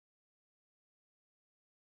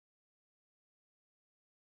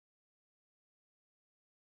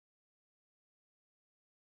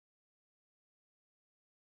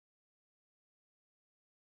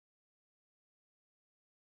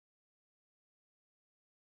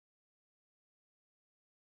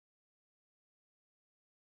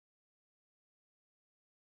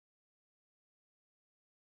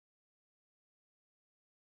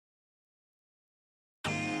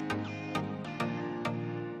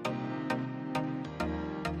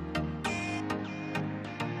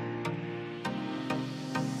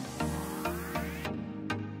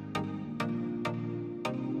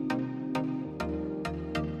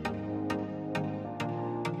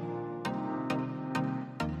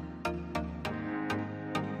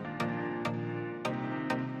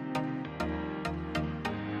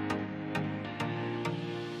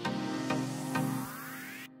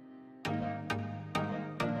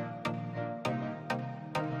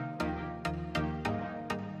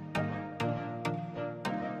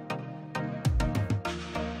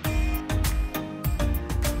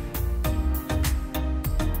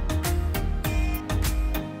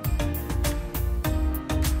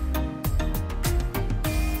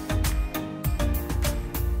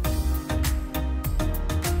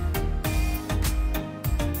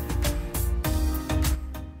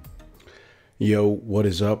Yo, what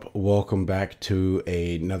is up? Welcome back to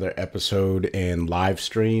another episode and live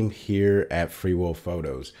stream here at Free Will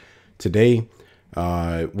Photos. Today,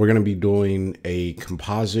 we're going to be doing a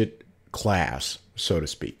composite class, so to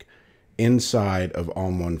speak, inside of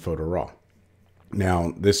ON1 Photo Raw.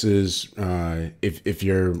 Now, this is, if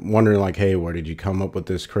you're wondering like, hey, where did you come up with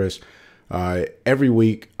this, Chris? Every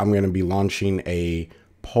week, I'm going to be launching a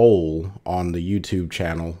poll on the YouTube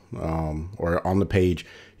channel or on the page.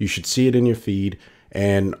 You should see it in your feed,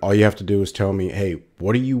 and all you have to do is tell me, hey,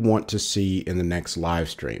 what do you want to see in the next live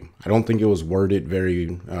stream? I don't think it was worded very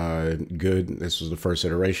good. This was the first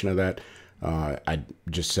iteration of that. I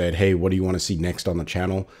just said, hey, what do you want to see next on the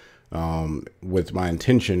channel, with my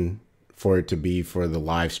intention for it to be for the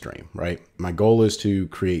live stream, right? My goal is to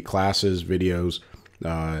create classes, videos,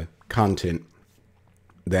 content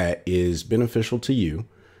that is beneficial to you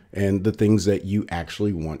and the things that you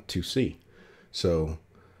actually want to see. So,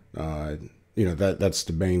 that's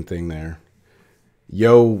the main thing there.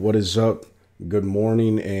 Yo, what is up? Good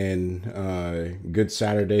morning and good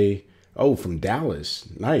Saturday. Oh, from Dallas.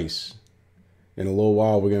 Nice. In a little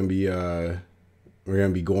while, we're gonna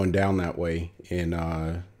be going down that way in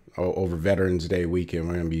over Veterans Day weekend.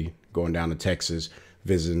 We're gonna be going down to Texas,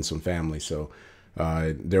 visiting some family. So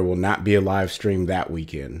there will not be a live stream that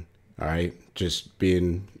weekend. All right, just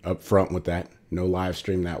being upfront with that. No live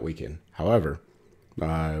stream that weekend. However,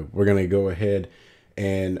 we're going to go ahead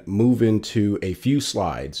and move into a few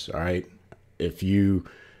slides. All right. If you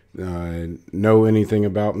know anything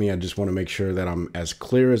about me, I just want to make sure that I'm as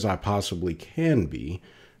clear as I possibly can be,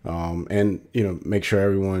 and, make sure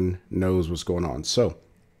everyone knows what's going on. So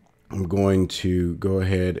I'm going to go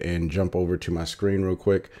ahead and jump over to my screen real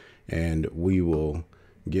quick and we will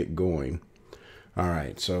get going. All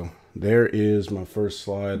right. So there is my first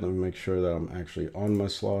slide. Let me make sure that I'm actually on my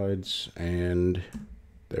slides, and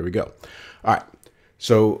there we go. All right.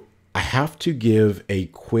 So I have to give a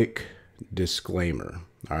quick disclaimer.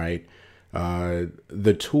 All right.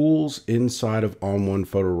 The tools inside of ON1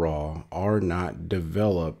 Photo Raw are not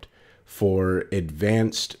developed for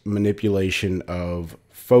advanced manipulation of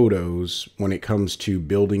photos when it comes to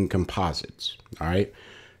building composites. All right.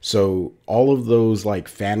 So all of those like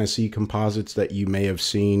fantasy composites that you may have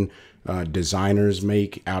seen designers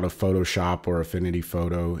make out of Photoshop or Affinity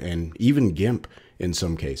Photo and even GIMP in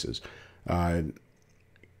some cases,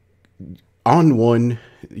 ON1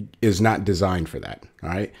 is not designed for that. All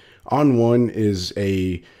right. ON1 is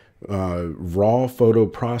a raw photo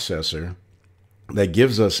processor that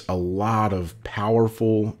gives us a lot of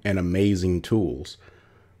powerful and amazing tools,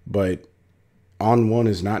 but ON1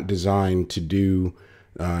 is not designed to do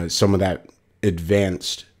some of that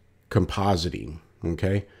advanced compositing.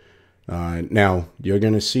 Okay. Now you're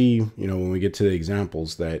going to see, when we get to the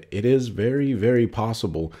examples, that it is very, very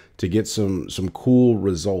possible to get some cool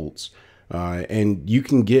results. And you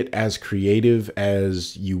can get as creative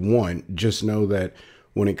as you want. Just know that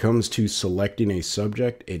when it comes to selecting a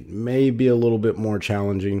subject, it may be a little bit more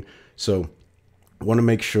challenging. So I want to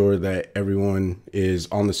make sure that everyone is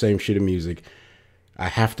on the same sheet of music. I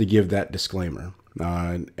have to give that disclaimer.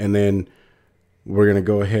 And then we're going to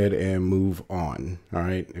go ahead and move on. All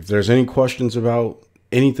right. If there's any questions about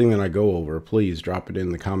anything that I go over, please drop it in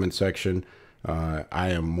the comment section. I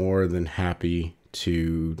am more than happy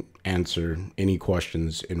to answer any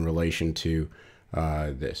questions in relation to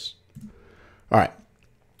this. All right.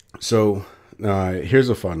 So here's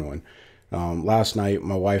a fun one. Last night,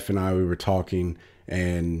 my wife and I, we were talking,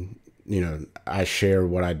 and I share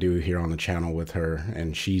what I do here on the channel with her,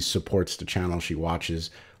 and she supports the channel. She watches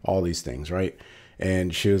all these things, right?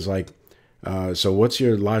 And she was like, so what's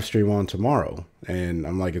your live stream on tomorrow? And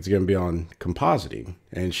I'm like, it's going to be on compositing.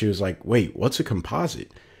 And she was like, wait, what's a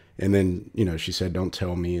composite? And then, she said, don't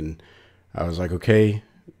tell me. And I was like, okay,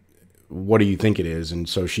 what do you think it is? And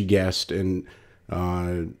so she guessed. And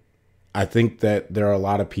I think that there are a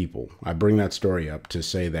lot of people, I bring that story up to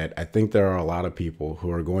say that I think there are a lot of people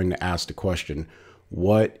who are going to ask the question,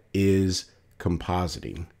 what is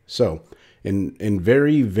compositing? So in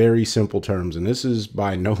very, very simple terms, and this is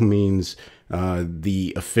by no means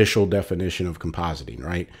the official definition of compositing,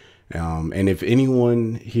 right? And if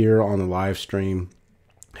anyone here on the live stream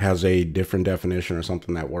has a different definition or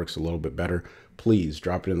something that works a little bit better, please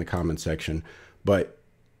drop it in the comment section. But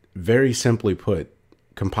very simply put,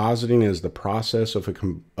 compositing is the process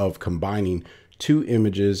of combining two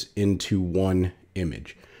images into one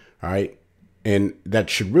image. All right. And that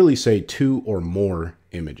should really say two or more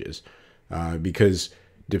images, because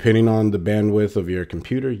depending on the bandwidth of your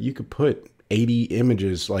computer, you could put 80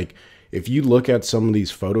 images. Like if you look at some of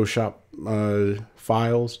these Photoshop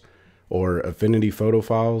files or Affinity Photo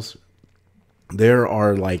files, there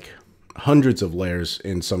are like hundreds of layers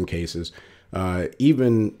in some cases,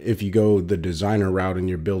 even if you go the designer route and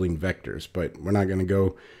you're building vectors. But we're not going to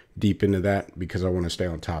go deep into that because I want to stay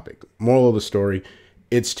on topic. Moral of the story,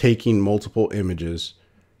 it's taking multiple images,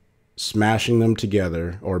 smashing them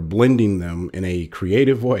together or blending them in a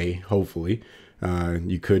creative way, hopefully.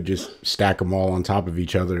 You could just stack them all on top of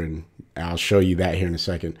each other, and I'll show you that here in a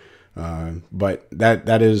second. But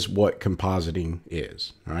that is what compositing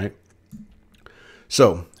is, all right?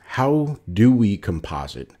 So how do we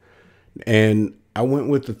composite? And I went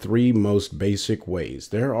with the three most basic ways.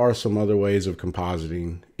 There are some other ways of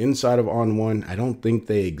compositing inside of ON1. I don't think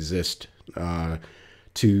they exist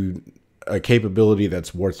to a capability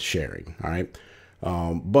that's worth sharing, all right?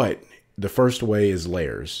 But the first way is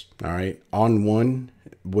layers, all right? ON1,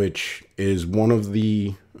 which is one of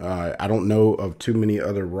the, I don't know of too many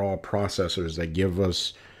other raw processors that give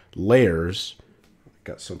us layers.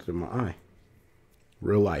 Got something in my eye.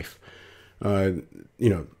 Real life.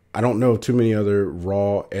 I don't know of too many other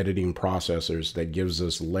raw editing processors that gives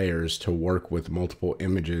us layers to work with multiple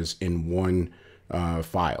images in one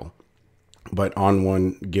file. But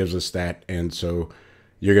ON1 gives us that, and so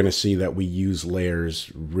you're going to see that we use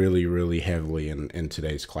layers really, really heavily in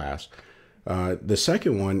today's class. The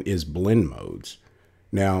second one is blend modes.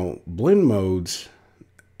 Now, blend modes,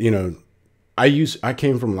 I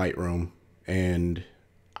came from Lightroom, and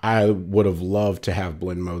I would have loved to have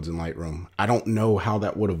blend modes in Lightroom. I don't know how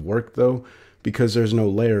that would have worked though, because there's no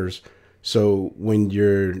layers. So when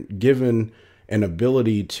you're given an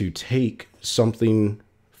ability to take something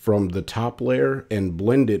from the top layer and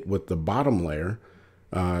blend it with the bottom layer,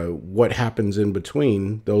 what happens in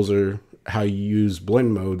between, those are how you use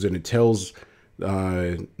blend modes, and it tells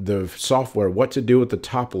the software what to do with the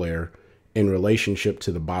top layer in relationship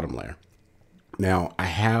to the bottom layer. Now, I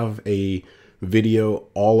have a video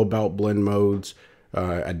all about blend modes.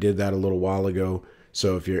 I did that a little while ago.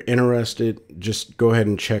 So if you're interested, just go ahead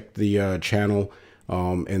and check the channel.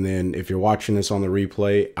 And then if you're watching this on the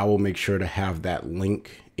replay, I will make sure to have that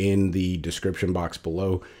link in the description box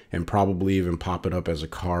below, and probably even pop it up as a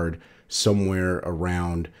card somewhere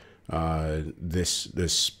around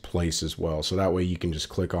this place as well. So that way you can just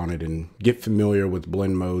click on it and get familiar with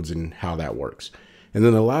blend modes and how that works. And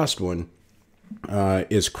then the last one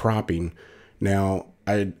is cropping. Now,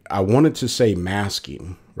 I wanted to say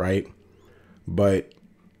masking, right? But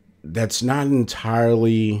that's not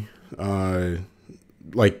entirely,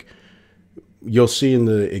 like you'll see in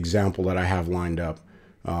the example that I have lined up.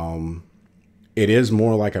 It is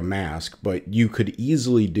more like a mask, but you could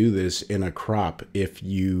easily do this in a crop if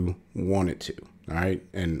you wanted to, all right?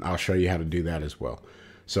 And I'll show you how to do that as well.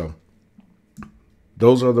 So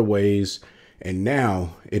those are the ways. And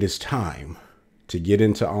now it is time to get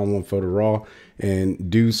into ON1 Photo Raw and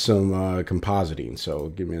do some compositing. So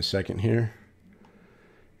give me a second here.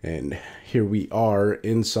 And here we are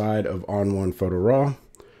inside of ON1 Photo Raw.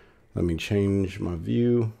 Let me change my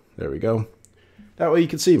view. There we go. That way you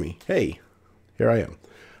can see me. Hey, here I am.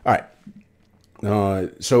 All right.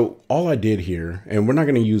 So all I did here, and we're not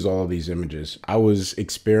going to use all of these images. I was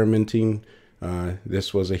experimenting.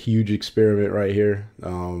 This was a huge experiment right here.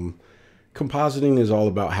 Compositing is all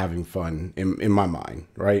about having fun in my mind,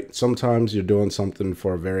 right? Sometimes you're doing something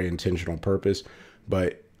for a very intentional purpose,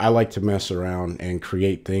 but I like to mess around and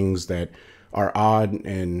create things that are odd.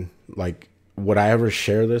 And like, would I ever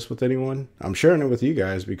share this with anyone? I'm sharing it with you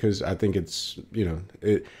guys because I think it's,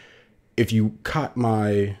 if you caught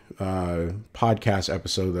my podcast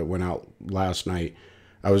episode that went out last night,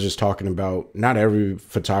 I was just talking about not every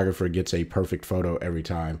photographer gets a perfect photo every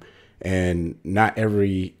time. And not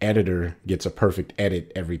every editor gets a perfect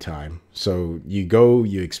edit every time. So you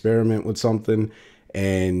experiment with something,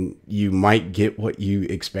 and you might get what you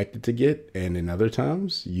expected to get. And in other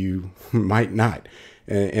times you might not.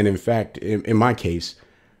 And in fact, in my case,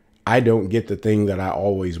 I don't get the thing that I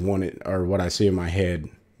always wanted or what I see in my head,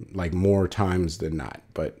 like more times than not,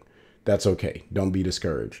 but that's okay. Don't be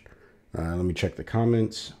discouraged. Let me check the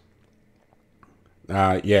comments.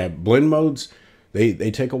 Yeah, blend modes,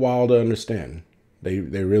 they take a while to understand. They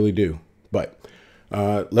really do. But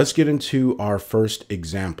let's get into our first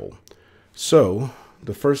example. So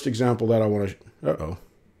the first example that I want to,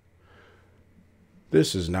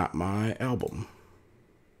 this is not my album.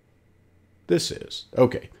 This is,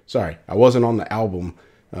 okay, sorry. I wasn't on the album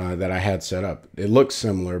that I had set up. It looks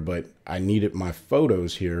similar, but I needed my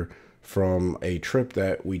photos here from a trip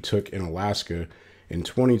that we took in Alaska in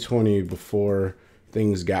 2020 before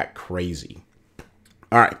things got crazy.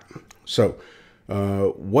 All right, so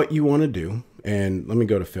what you want to do, and let me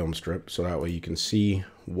go to film strip so that way you can see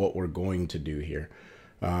what we're going to do here.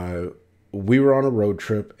 we were on a road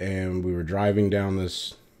trip and we were driving down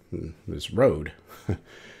this road,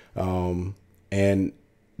 and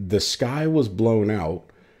the sky was blown out,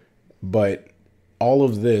 but all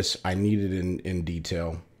of this I needed in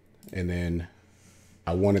detail, and then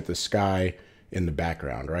I wanted the sky in the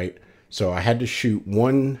background, right? So I had to shoot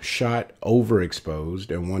one shot overexposed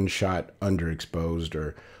and one shot underexposed,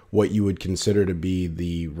 or what you would consider to be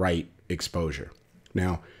the right exposure.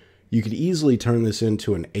 Now, you could easily turn this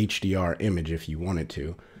into an HDR image if you wanted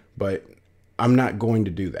to, but I'm not going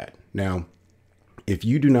to do that. Now, if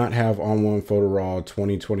you do not have ON1 Photo Raw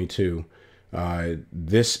 2022,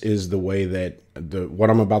 this is the way that what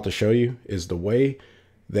I'm about to show you is the way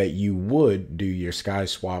that you would do your sky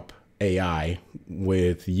swap AI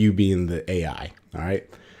with you being the AI. All right.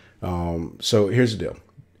 So here's the deal.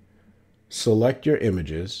 Select your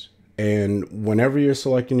images, and whenever you're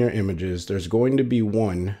selecting your images, there's going to be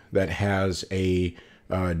one that has a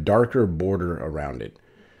darker border around it.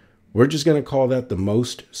 We're just going to call that the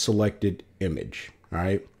most selected image. All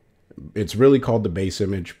right. It's really called the base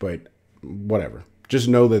image, but whatever. Just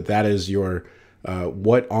know that that is your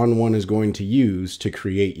what ON1 is going to use to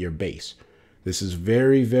create your base. This is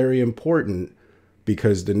very, very important,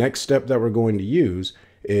 because the next step that we're going to use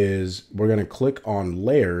is we're going to click on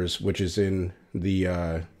layers, which is in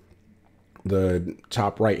the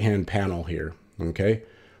top right hand panel here. Okay.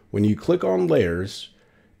 When you click on layers,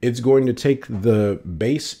 it's going to take the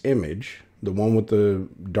base image, the one with the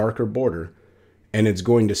darker border, and it's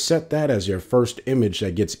going to set that as your first image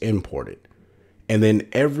that gets imported. And then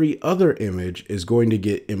every other image is going to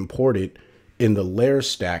get imported in the layer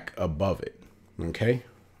stack above it. Okay.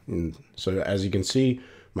 And so as you can see,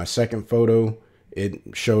 my second photo, it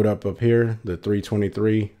showed up here, the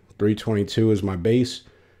 323, 322 is my base.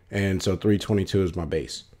 And so 322 is my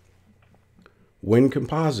base. When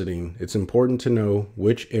compositing, it's important to know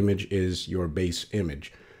which image is your base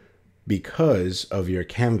image because of your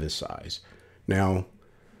canvas size. Now,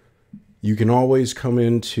 you can always come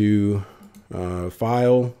into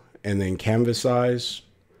file and then canvas size,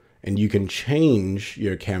 and you can change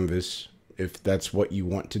your canvas if that's what you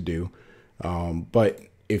want to do. But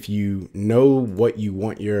if you know what you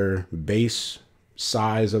want your base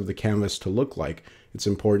size of the canvas to look like, it's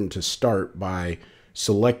important to start by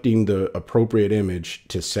selecting the appropriate image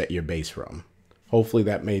to set your base from. Hopefully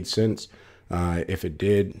that made sense. If it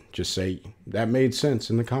did, just say that made sense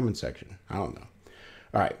in the comment section. I don't know.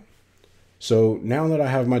 All right. So now that I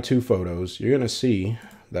have my two photos, you're going to see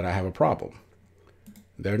that I have a problem.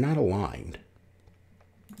 They're not aligned.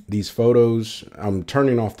 These photos, I'm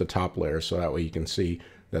turning off the top layer so that way you can see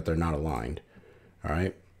that they're not aligned. All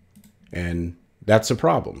right. And that's a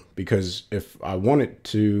problem, because if I wanted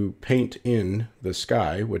to paint in the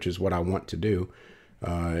sky, which is what I want to do,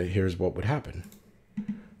 here's what would happen.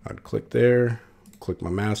 I'd click there, click my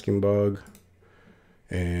masking bug,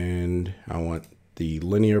 and I want the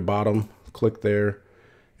linear bottom, click there,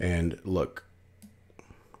 and look,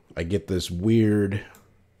 I get this weird,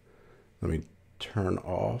 let me turn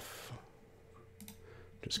off,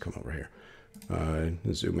 just come over here,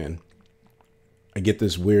 zoom in. I get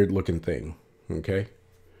this weird looking thing. Okay.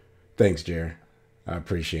 Thanks, Jer. I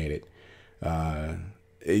appreciate it.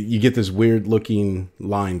 You get this weird looking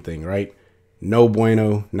line thing, right? No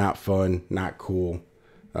bueno, not fun, not cool.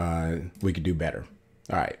 We could do better.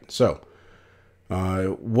 All right. So,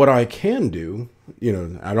 what I can do,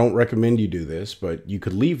 I don't recommend you do this, but you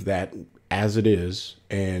could leave that as it is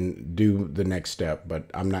and do the next step, but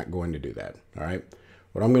I'm not going to do that. All right.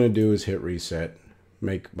 What I'm going to do is hit reset,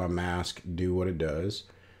 make my mask do what it does.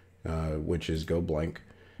 Which is go blank.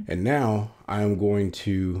 And now I'm going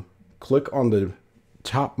to click on the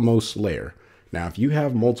topmost layer. Now, if you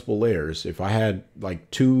have multiple layers, if I had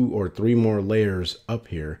like 2 or 3 more layers up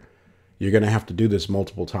here, you're going to have to do this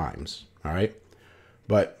multiple times. All right.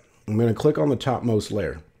 But I'm going to click on the topmost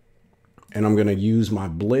layer, and I'm going to use my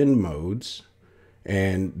blend modes.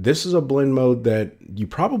 And this is a blend mode that you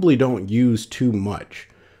probably don't use too much.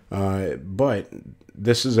 But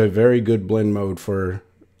this is a very good blend mode for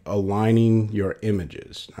aligning your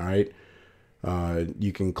images. All right.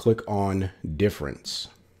 You can click on difference,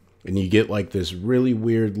 and you get like this really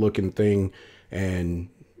weird looking thing, and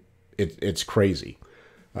it's crazy.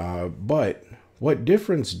 But what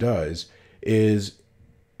difference does is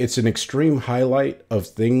it's an extreme highlight of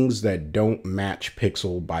things that don't match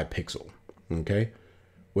pixel by pixel. Okay.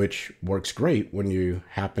 Which works great when you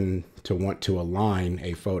happen to want to align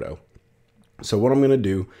a photo. So what I'm going to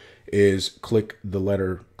do is click the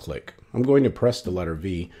letter click. I'm going to press the letter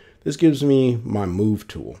V. This gives me my move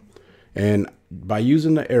tool. And by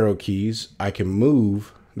using the arrow keys, I can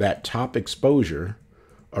move that top exposure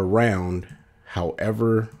around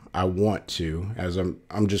however I want to, as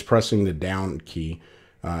I'm just pressing the down key.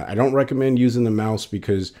 I don't recommend using the mouse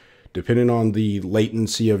because depending on the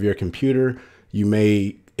latency of your computer, you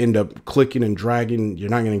may end up clicking and dragging. You're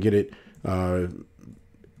not going to get it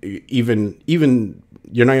even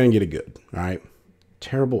you're not going to get it good. All right.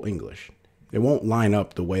 Terrible English. It won't line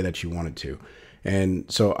up the way that you want it to.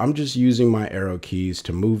 And so I'm just using my arrow keys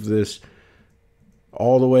to move this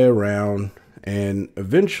all the way around. And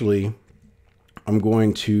eventually I'm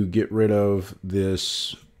going to get rid of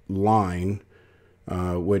this line,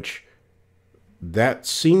 which that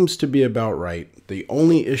seems to be about right. The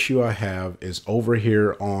only issue I have is over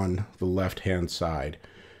here on the left-hand side.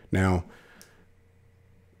 Now,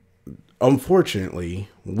 unfortunately,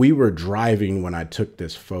 we were driving when I took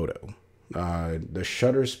this photo. The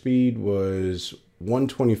shutter speed was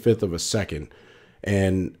 1/25 of a second.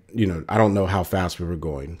 And, you know, I don't know how fast we were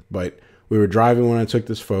going, but we were driving when I took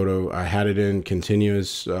this photo. I had it in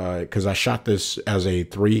continuous because I shot this as a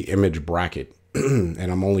 3-image bracket and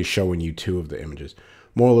I'm only showing you 2 of the images.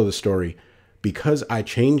 Moral of the story, because I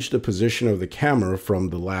changed the position of the camera from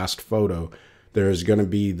the last photo, there's going to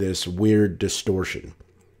be this weird distortion.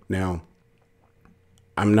 Now,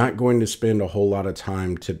 I'm not going to spend a whole lot of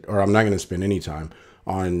time I'm not going to spend any time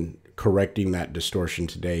on correcting that distortion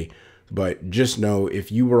today. But just know,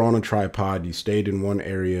 if you were on a tripod, you stayed in one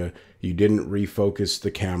area, you didn't refocus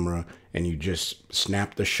the camera, and you just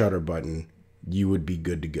snapped the shutter button, you would be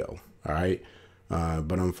good to go. All right.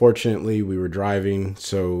 But unfortunately, we were driving,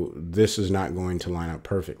 so this is not going to line up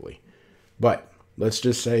perfectly. But let's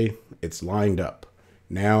just say it's lined up.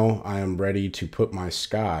 Now I am ready to put my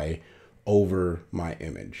sky over my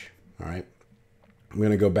image. All right. I'm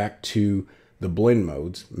going to go back to the blend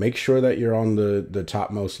modes. Make sure that you're on the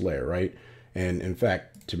topmost layer, right? And in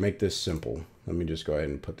fact, to make this simple, let me just go ahead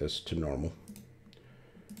and put this to normal.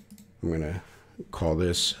 I'm going to call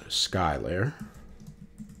this sky layer.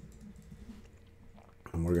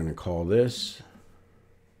 And we're going to call this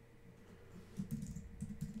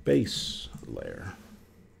base layer.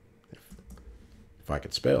 If I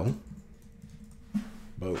could spell.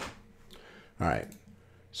 Boom. All right.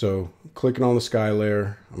 So clicking on the sky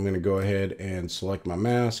layer, I'm going to go ahead and select my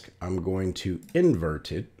mask. I'm going to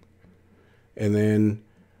invert it. And then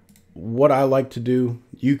what I like to do,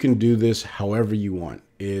 you can do this however you want,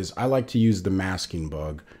 is I like to use the masking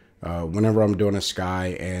bug whenever I'm doing a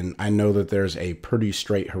sky and I know that there's a pretty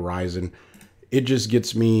straight horizon. It just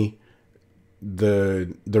gets me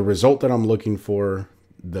the result that I'm looking for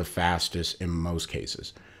the fastest in most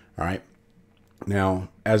cases. All right. Now,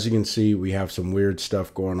 as you can see, we have some weird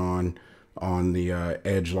stuff going on the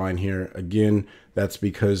edge line here. Again, that's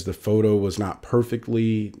because the photo was not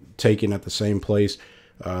perfectly taken at the same place.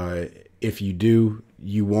 If you do,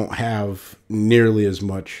 you won't have nearly as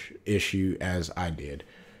much issue as I did.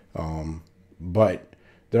 But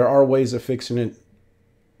there are ways of fixing it.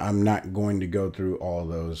 I'm not going to go through all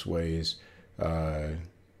those ways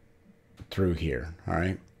through here. All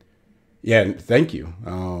right. Yeah, thank you.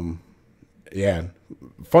 Yeah,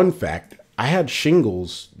 fun fact, I had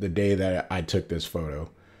shingles the day that I took this photo.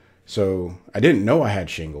 So I didn't know I had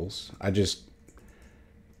shingles. I just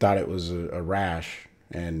thought it was a rash.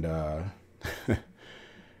 And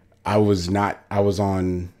I was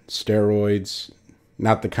on steroids,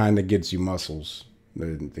 not the kind that gets you muscles,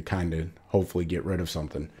 the kind to hopefully get rid of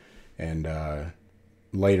something. And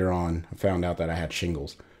later on, I found out that I had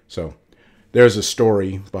shingles. So there's a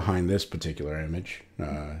story behind this particular image.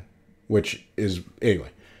 Which is, anyway,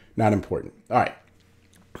 not important. All right.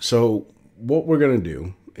 So what we're going to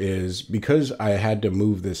do is, because I had to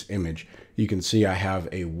move this image, you can see I have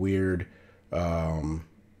a weird line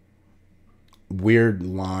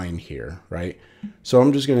here, right? So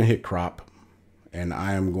I'm just going to hit crop, and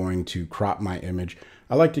I am going to crop my image.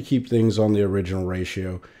 I like to keep things on the original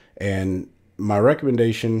ratio. And my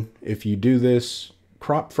recommendation, if you do this,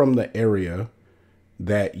 crop from the area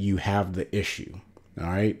that you have the issue. All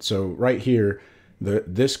right, so right here,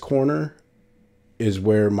 this corner is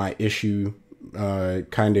where my issue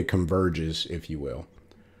kind of converges, if you will.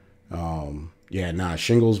 Yeah, nah,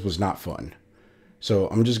 shingles was not fun. So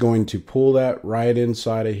I'm just going to pull that right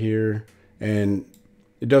inside of here, and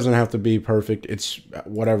it doesn't have to be perfect. It's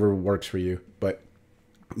whatever works for you. But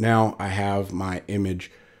now I have my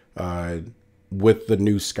image with the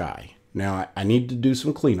new sky. Now I need to do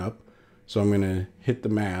some cleanup, so I'm going to hit the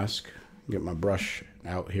mask. Get my brush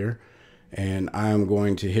out here, and I'm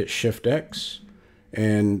going to hit Shift X,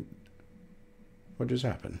 and what just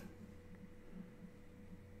happened?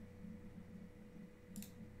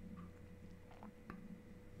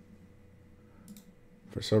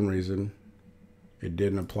 For some reason, it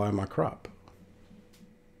didn't apply my crop.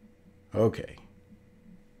 Okay.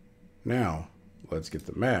 Now, let's get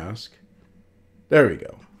the mask. There we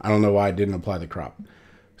go. I don't know why I didn't apply the crop.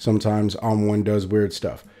 Sometimes ON1 does weird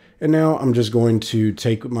stuff. And now I'm just going to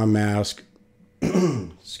take my mask,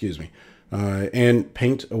 excuse me, and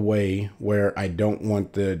paint away where I don't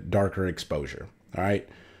want the darker exposure. All right.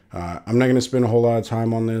 I'm not going to spend a whole lot of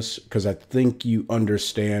time on this because I think you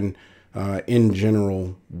understand in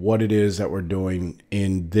general what it is that we're doing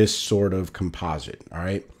in this sort of composite. All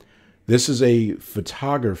right. This is a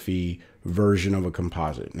photography version of a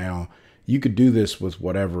composite. Now, you could do this with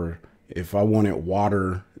whatever. If I wanted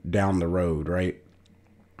water down the road, right,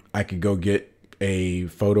 I could go get a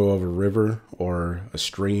photo of a river or a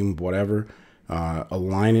stream, whatever,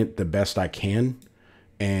 align it the best I can,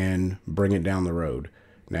 and bring it down the road.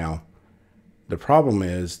 Now, the problem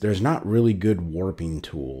is there's not really good warping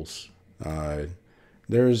tools.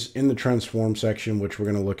 There's in the transform section, which we're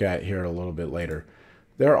going to look at here a little bit later.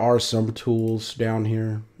 There are some tools down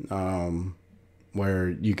here where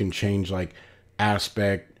you can change like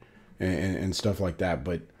aspect and stuff like that,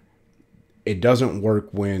 but it doesn't work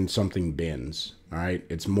when something bends. All right,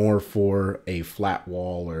 it's more for a flat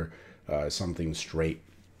wall or something straight.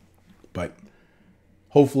 But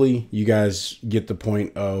hopefully you guys get the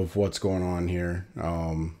point of what's going on here.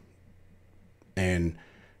 And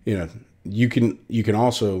you know, you can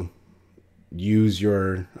also use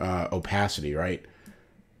your opacity, right?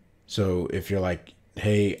 So if you're like,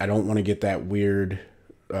 hey, I don't want to get that weird,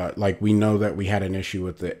 like we know that we had an issue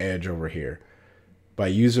with the edge over here. By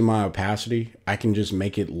using my opacity, I can just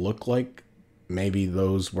make it look like maybe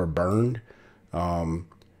those were burned. And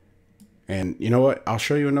you know what? I'll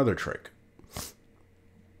show you another trick.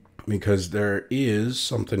 Because there is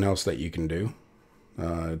something else that you can do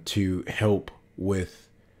to help with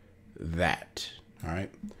that. All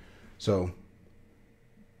right. So,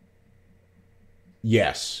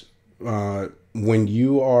 yes. When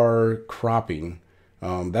you are cropping,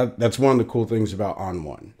 that's one of the cool things about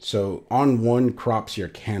ON1. So ON1 crops your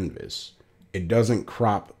canvas. It doesn't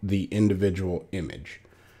crop the individual image.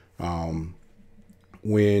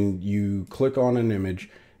 When you click on an image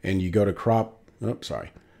and you go to crop,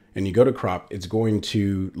 and you go to crop, it's going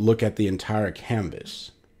to look at the entire canvas.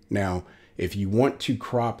 Now, if you want to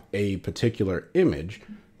crop a particular image,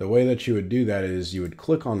 the way that you would do that is you would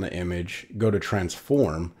click on the image, go to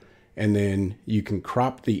transform, and then you can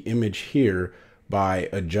crop the image here by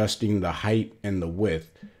adjusting the height and the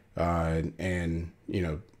width, and you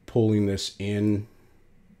know, pulling this in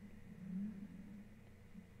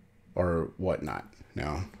or whatnot.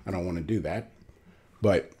 Now, I don't want to do that,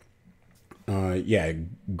 but yeah,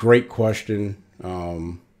 great question.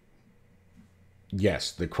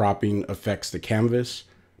 Yes, the cropping affects the canvas.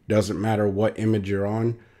 Doesn't matter what image you're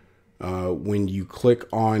on. When you click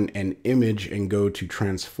on an image and go to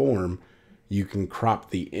transform, you can crop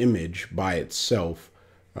the image by itself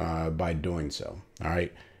by doing so. All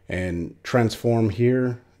right. And transform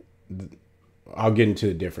here, I'll get into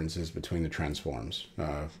the differences between the transforms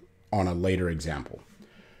on a later example.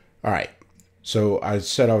 All right. So I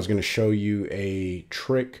said I was going to show you a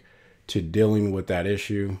trick to dealing with that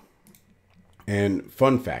issue. And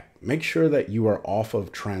fun fact, make sure that you are off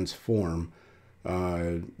of transform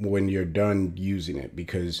when you're done using it,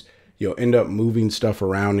 because you'll end up moving stuff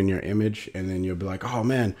around in your image and then you'll be like, oh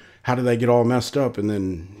man, how did I get all messed up? And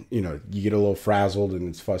then, you know, you get a little frazzled and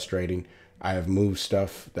it's frustrating. I have moved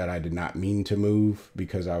stuff that I did not mean to move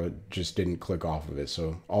because I just didn't click off of it.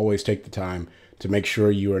 So always take the time to make sure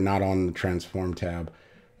you are not on the transform tab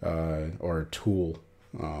or tool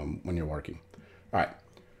when you're working. All right.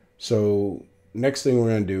 So next thing we're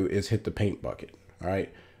going to do is hit the paint bucket. All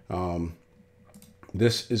right.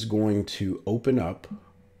 This is going to open up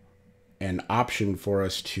an option for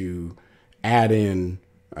us to add in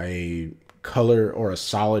a color or a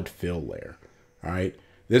solid fill layer. All right.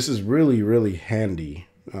 This is really, really handy.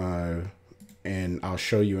 And I'll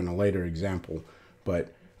show you in a later example,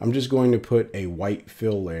 but I'm just going to put a white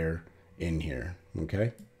fill layer in here.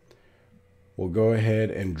 Okay. We'll go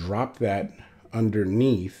ahead and drop that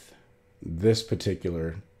underneath this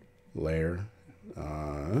particular layer.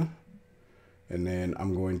 And then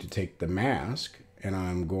I'm going to take the mask and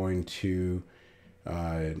I'm going to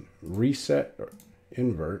reset or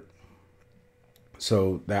invert.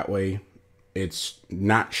 So that way it's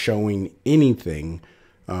not showing anything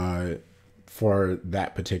for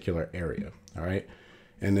that particular area. All right.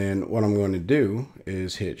 And then what I'm going to do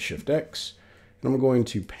is hit Shift X and I'm going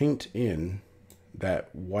to paint in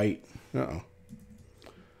that white. You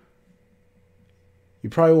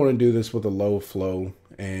probably want to do this with a low flow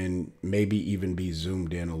and maybe even be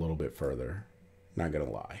zoomed in a little bit further. not gonna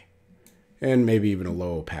lie, and maybe even a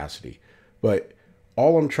low opacity. But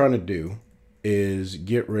all I'm trying to do is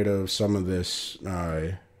get rid of some of this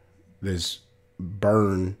this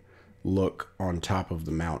burn look on top of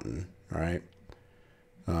the mountain. All right.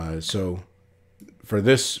 So for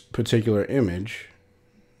this particular image,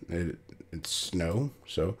 it's snow,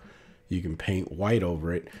 so you can paint white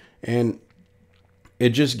over it, and it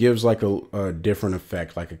just gives like a different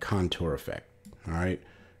effect, like a contour effect. All right.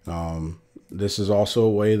 This is also a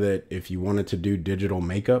way that if you wanted to do digital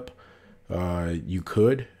makeup, you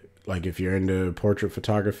could. Like if you're into portrait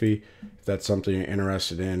photography, if that's something you're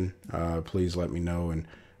interested in, please let me know, and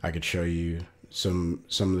I could show you some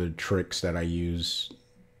of the tricks that I use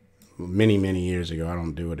many years ago. I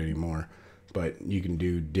don't do it anymore, but you can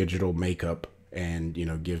do digital makeup and, you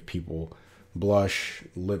know, give people blush,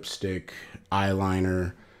 lipstick,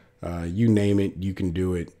 eyeliner, you name it, you can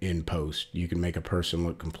do it in post. You can make a person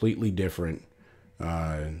look completely different,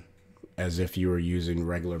 as if you were using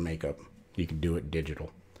regular makeup. You can do it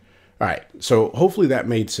digital. All right, so hopefully that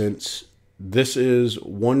made sense. This is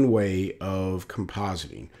one way of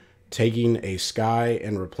compositing, taking a sky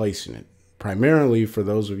and replacing it. Primarily for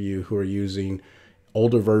those of you who are using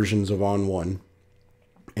older versions of ON1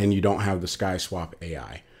 and you don't have the Sky Swap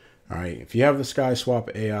AI. All right, if you have the Sky Swap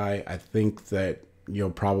AI, I think that you'll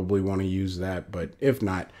probably want to use that, but if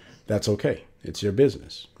not, that's okay. It's your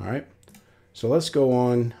business. All right, so let's go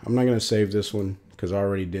on. I'm not going to save this one because I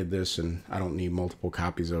already did this and I don't need multiple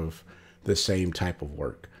copies of the same type of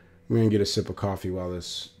work. I'm going to get a sip of coffee while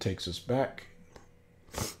this takes us back.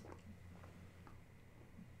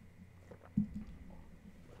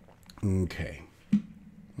 Okay,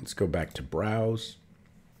 let's go back to browse.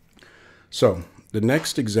 So the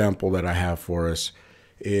next example that I have for us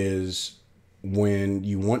is when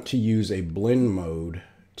you want to use a blend mode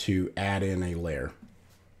to add in a layer.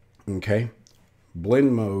 Okay,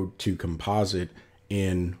 blend mode to composite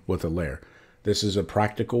in with a layer. This is a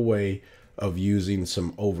practical way of using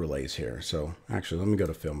some overlays here. So actually, let me go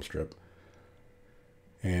to film strip,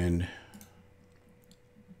 and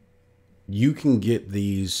you can get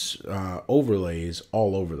these overlays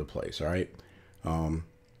all over the place. All right.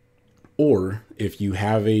 Or if you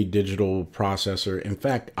have a digital processor, in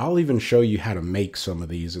fact, I'll even show you how to make some of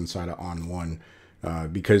these inside of ON1,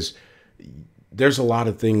 because there's a lot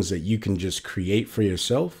of things that you can just create for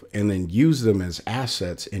yourself and then use them as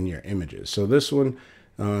assets in your images. So this one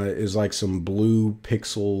is like some blue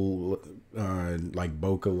pixel, like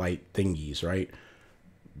bokeh light thingies, right?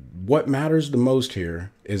 What matters the most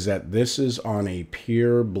here is that this is on a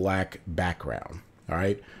pure black background. All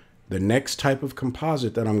right. The next type of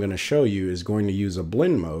composite that I'm going to show you is going to use a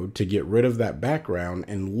blend mode to get rid of that background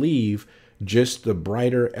and leave just the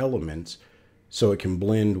brighter elements so it can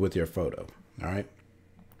blend with your photo. All right.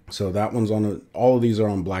 So that one's on all of these are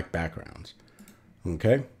on black backgrounds.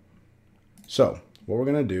 Okay. So what we're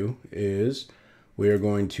going to do is we are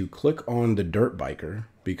going to click on the dirt biker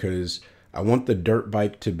because I want the dirt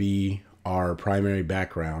bike to be our primary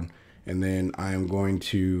background. And then I am going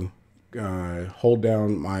to hold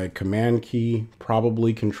down my command key,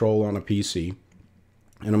 probably control on a PC.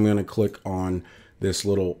 And I'm going to click on this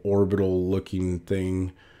little orbital looking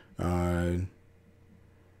thing. Yeah,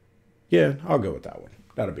 I'll go with that one.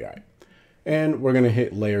 That'll be all right. And we're going to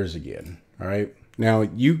hit layers again. All right. Now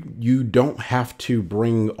you don't have to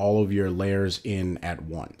bring all of your layers in at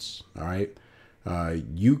once. All right.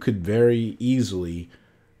 You could very easily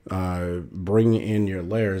bring in your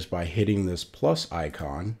layers by hitting this plus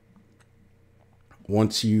icon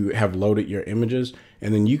once you have loaded your images,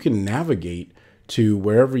 and then you can navigate to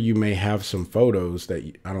wherever you may have some photos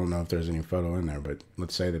that I don't know if there's any photo in there, but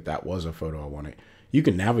let's say that that was a photo I wanted. You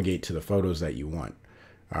can navigate to the photos that you want.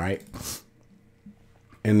 All right.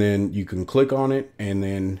 And then you can click on it and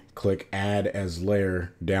then click add as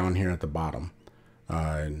layer down here at the bottom.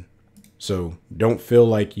 So don't feel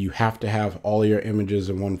like you have to have all your images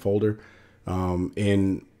in one folder.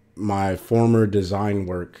 In my former design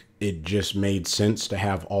work, it just made sense to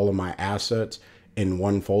have all of my assets in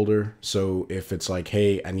one folder. So if it's like,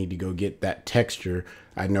 hey, I need to go get that texture,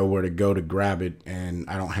 I know where to go to grab it and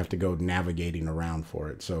I don't have to go navigating around for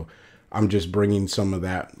it. So I'm just bringing some of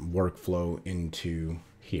that workflow into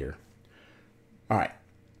here. All right.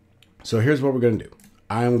 So here's what we're going to do.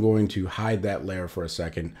 I'm going to hide that layer for a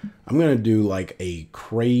second. I'm going to do like a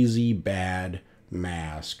crazy bad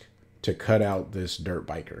mask to cut out this dirt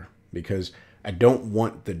biker because I don't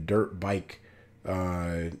want the dirt bike,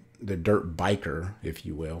 the dirt biker, if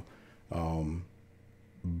you will,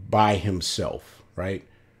 by himself, right?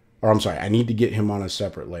 Or I'm sorry, I need to get him on a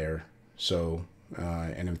separate layer. So,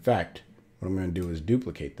 and in fact, what I'm going to do is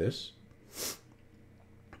duplicate this.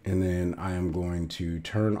 And then I am going to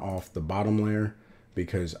turn off the bottom layer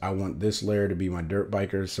because I want this layer to be my dirt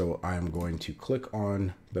biker. So I'm going to click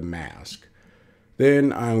on the mask.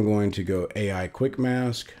 Then I'm going to go AI quick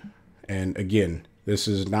mask. And again, this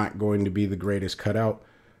is not going to be the greatest cutout.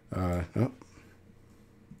 I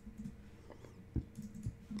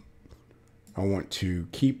want to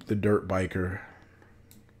keep the dirt biker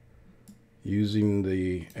using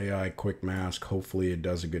the AI quick mask. Hopefully it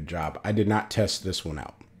does a good job. I did not test this one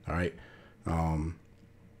out. All right.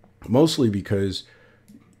 Mostly because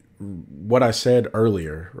what I said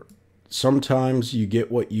earlier, sometimes you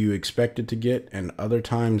get what you expected to get and other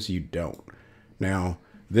times you don't. Now,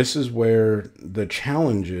 this is where the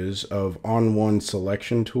challenges of ON1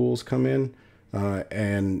 selection tools come in,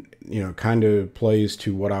 and, you know, kind of plays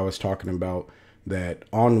to what I was talking about, that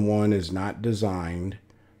ON1 is not designed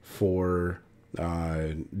for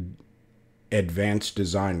advanced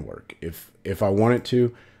design work. If I wanted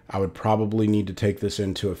to, I would probably need to take this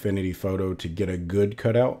into Affinity Photo to get a good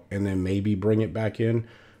cutout and then maybe bring it back in.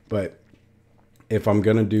 But if I'm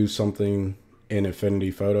going to do something in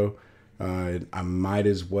Affinity Photo, I might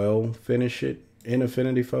as well finish it in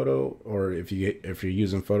Affinity Photo. Or if you're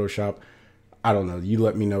using Photoshop, I don't know. You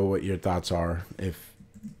let me know what your thoughts are. If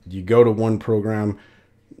you go to one program,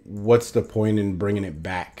 what's the point in bringing it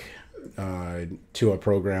back to a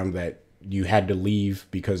program that you had to leave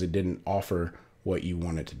because it didn't offer what you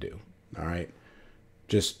wanted to do? All right.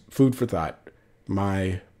 Just food for thought.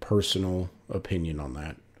 My personal opinion on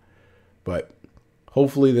that. But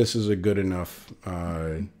hopefully this is a good enough,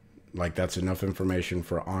 like that's enough information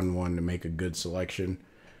for ON1 to make a good selection.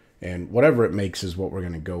 And whatever it makes is what we're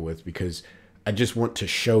going to go with, because I just want to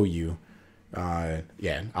show you.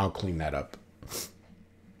 Yeah, I'll clean that up.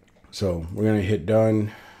 So we're going to hit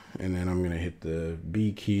done. And then I'm going to hit the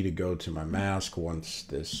B key to go to my mask once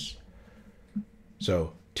this.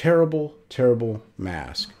 So terrible, terrible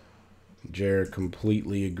mask. Jared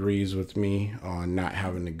completely agrees with me on not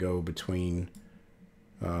having to go between,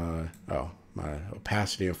 my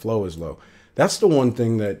opacity and flow is low. That's the one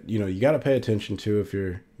thing that, you know, you got to pay attention to if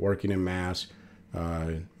you're working in mask.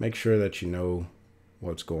 Make sure that you know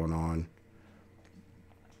what's going on.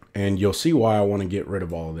 And you'll see why I want to get rid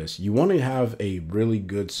of all of this. You want to have a really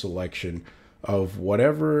good selection of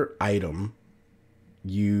whatever item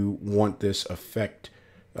you want this effect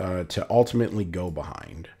to ultimately go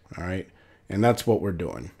behind. All right. And that's what we're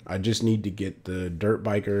doing. I just need to get the dirt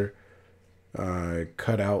biker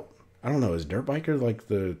cut out. I don't know. Is dirt biker like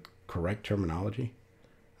the correct terminology?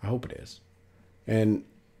 I hope it is. And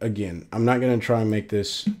again, I'm not going to try and make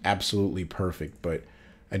this absolutely perfect, but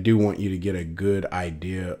I do want you to get a good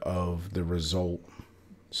idea of the result.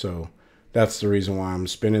 So that's the reason why I'm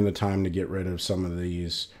spending the time to get rid of some of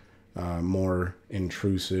these more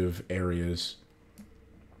intrusive areas.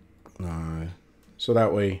 So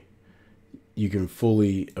that way you can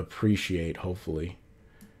fully appreciate, hopefully,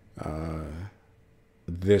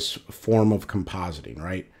 this form of compositing,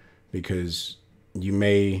 right? Because you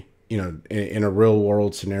may, you know, in a real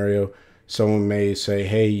world scenario, someone may say,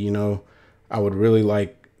 hey, you know, I would really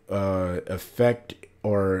like effect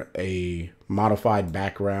or a modified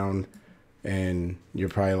background. And you're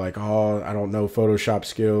probably like, oh, I don't know Photoshop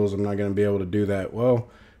skills. I'm not going to be able to do that. Well,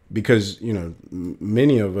 because, you know,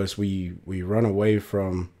 many of us, we run away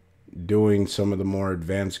from doing some of the more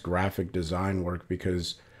advanced graphic design work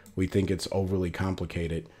because we think it's overly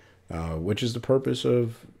complicated, which is the purpose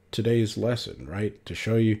of today's lesson, right? To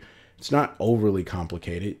show you it's not overly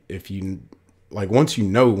complicated. If you, like, once you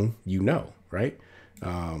know, right?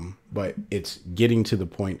 But it's getting to the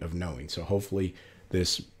point of knowing. So hopefully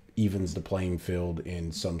this evens the playing field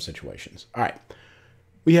in some situations. All right.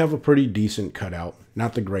 We have a pretty decent cutout,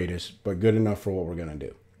 not the greatest, but good enough for what we're going to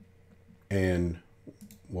do. And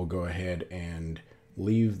we'll go ahead and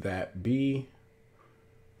leave that be.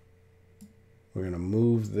 We're going to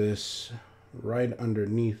move this right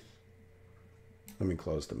underneath. Let me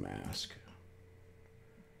close the mask.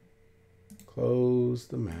 Close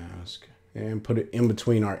the mask and put it in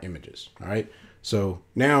between our images. All right. So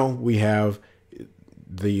now we have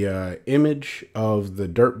the image of the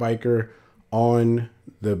dirt biker on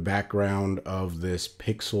the background of this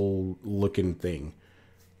pixel looking thing.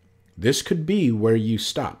 This could be where you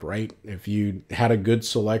stop, right? If you had a good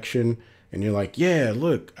selection and you're like, yeah,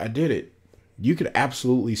 look, I did it. You could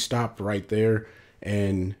absolutely stop right there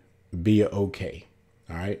and be okay.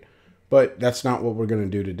 All right. But that's not what we're going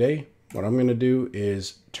to do today. What I'm going to do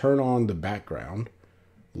is turn on the background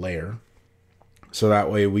layer so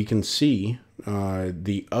that way we can see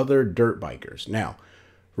the other dirt bikers. Now,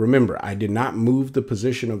 remember, I did not move the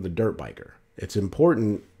position of the dirt biker. It's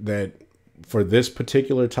important that for this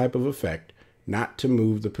particular type of effect, not to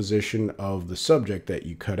move the position of the subject that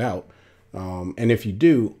you cut out. And if you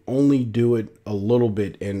do, only do it a little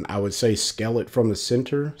bit, and I would say scale it from the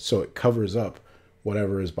center so it covers up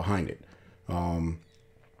whatever is behind it.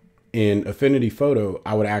 In Affinity Photo,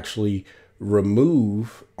 I would actually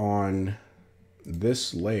remove on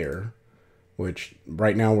this layer, which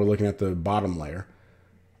right now we're looking at the bottom layer.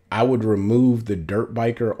 I would remove the dirt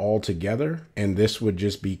biker altogether, and this would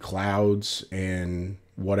just be clouds and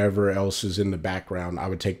whatever else is in the background. I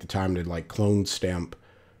would take the time to like clone stamp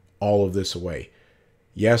all of this away.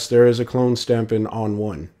 Yes, there is a clone stamp in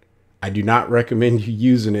ON1. I do not recommend you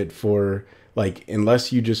using it for, like,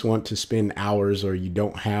 unless you just want to spend hours or you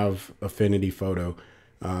don't have Affinity Photo.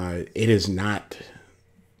 It is not,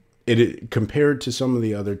 compared to some of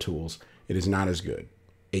the other tools, it is not as good.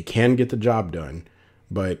 It can get the job done,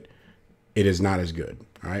 but it is not as good.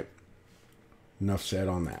 All right. Enough said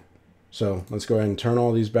on that. So let's go ahead and turn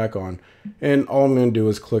all these back on. And all I'm going to do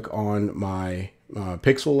is click on my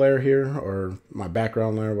pixel layer here, or my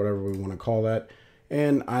background layer, whatever we want to call that.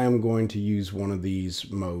 And I am going to use one of these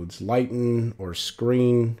modes, lighten or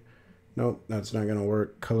screen. Nope, that's not going to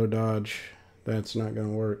work. Color dodge, that's not going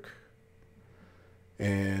to work.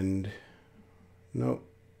 And nope.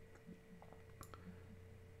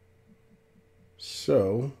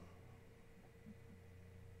 So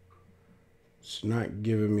it's not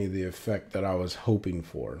giving me the effect that I was hoping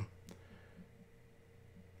for.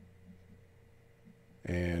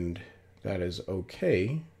 And that is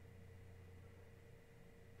okay.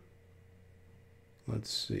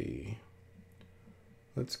 Let's see.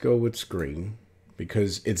 Let's go with screen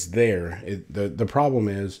because it's there. The problem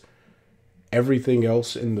is everything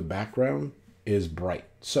else in the background is bright.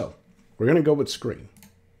 So we're going to go with screen.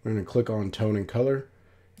 We're going to click on tone and color,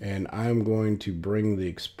 and I'm going to bring the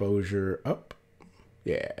exposure up.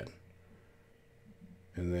 Yeah.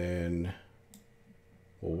 And then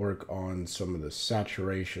we'll work on some of the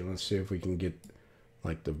saturation. Let's see if we can get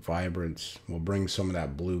like the vibrance. We'll bring some of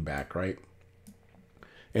that blue back, right?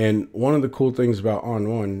 And one of the cool things about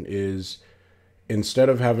ON1 is instead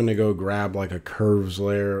of having to go grab like a curves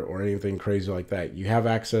layer or anything crazy like that, you have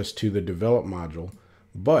access to the develop module.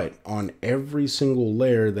 But on every single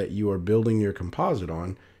layer that you are building your composite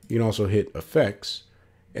on, you can also hit effects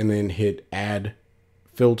and then hit add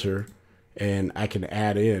filter, and I can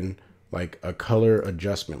add in like a color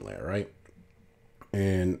adjustment layer, right?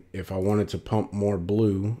 And if I wanted to pump more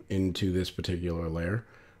blue into this particular layer,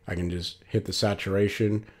 I can just hit the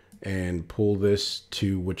saturation and pull this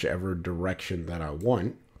to whichever direction that I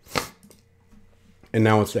want. And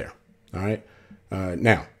now it's there. All right.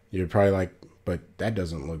 Now you're probably like, but that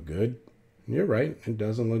doesn't look good. You're right. It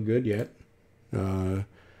doesn't look good yet.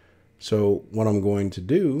 So what I'm going to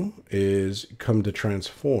do is come to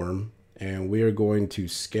transform, and we are going to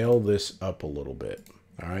scale this up a little bit.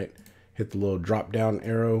 All right. Hit the little drop down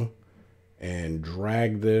arrow and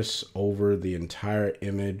drag this over the entire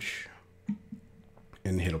image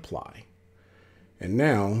and hit apply. And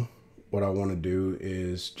now what I want to do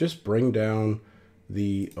is just bring down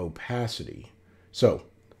the opacity. So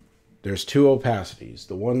there's two opacities.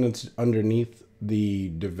 The one that's underneath the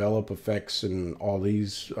develop effects and all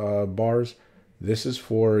these bars, this is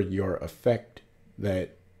for your effect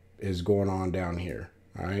that is going on down here.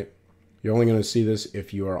 All right. You're only going to see this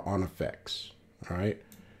if you are on effects. All right.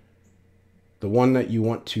 The one that you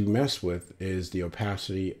want to mess with is the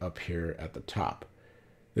opacity up here at the top.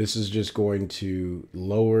 This is just going to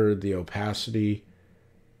lower the opacity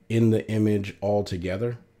in the image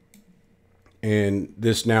altogether. And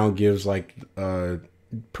this now gives like a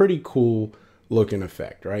pretty cool looking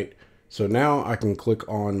effect, right? So now I can click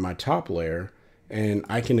on my top layer and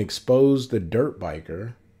I can expose the dirt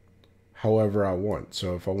biker however I want.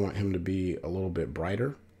 So if I want him to be a little bit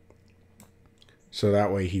brighter, so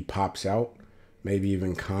that way he pops out, maybe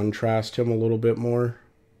even contrast him a little bit more.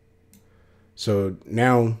 So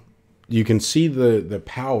now you can see the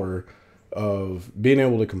power of being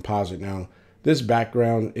able to composite. Now, this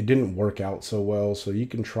background, it didn't work out so well, so you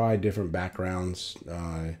can try different backgrounds,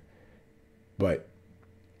 but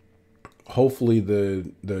hopefully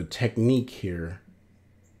the technique here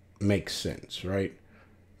makes sense, right?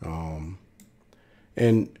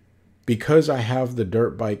 And because I have the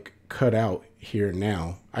dirt bike cut out here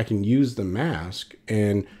now, I can use the mask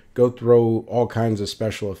and go throw all kinds of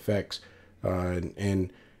special effects,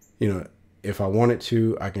 and you know, if I wanted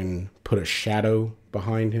to, I can put a shadow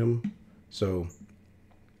behind him. So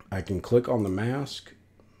I can click on the mask,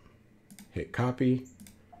 hit copy.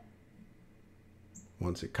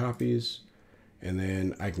 Once it copies, and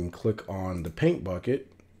then I can click on the paint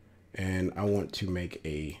bucket and I want to make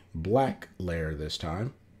a black layer this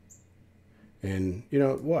time. And, you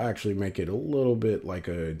know, we'll actually make it a little bit like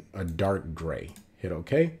a dark gray. Hit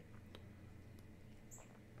OK.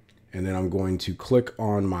 And then I'm going to click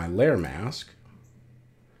on my layer mask.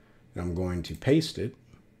 And I'm going to paste it.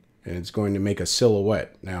 And it's going to make a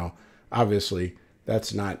silhouette. Now, obviously,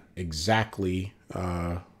 that's not exactly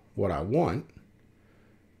what I want.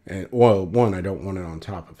 And, well, one, I don't want it on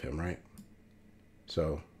top of him, right?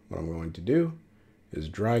 So what I'm going to do is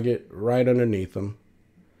drag it right underneath him.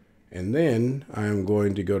 And then I'm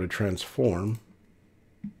going to go to transform.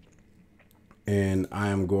 And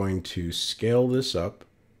I'm going to scale this up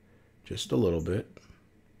just a little bit.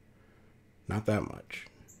 Not that much.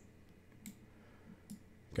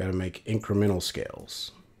 Got to make incremental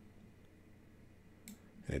scales.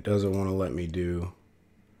 And it doesn't want to let me do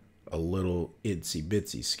a little itsy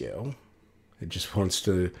bitsy scale. It just wants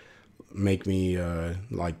to make me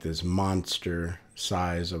like this monster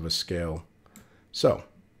size of a scale. So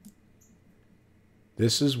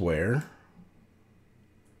this is where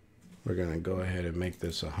we're going to go ahead and make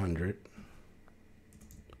this 100.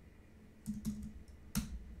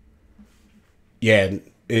 Yeah,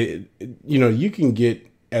 you know, you can get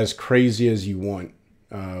as crazy as you want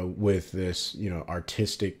with this, you know,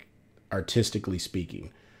 artistically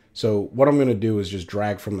speaking. So what I'm going to do is just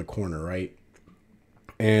drag from the corner, right?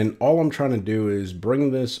 And all I'm trying to do is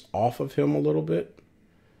bring this off of him a little bit.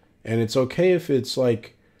 And it's okay if it's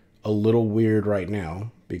like a little weird right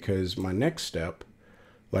now, because my next step,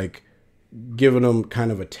 like giving him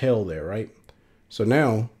kind of a tail there, right? So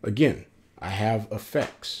now, again, I have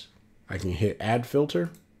effects. I can hit add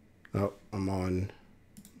filter. Oh, I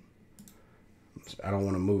don't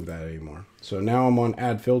want to move that anymore. So now I'm on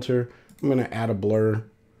add filter. I'm going to add a blur,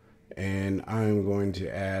 and I'm going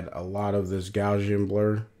to add a lot of this Gaussian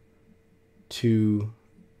blur to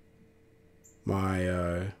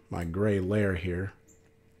my my gray layer here.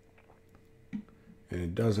 And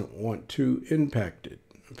it doesn't want to impact it,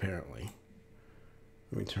 apparently.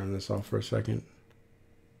 Let me turn this off for a second.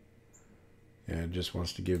 Yeah, it just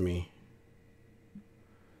wants to give me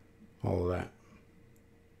all of that.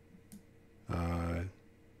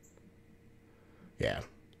 Yeah.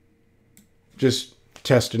 Just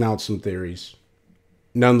testing out some theories.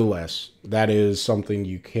 Nonetheless, that is something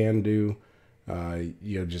you can do.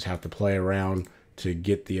 You'll just have to play around to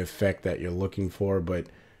get the effect that you're looking for. But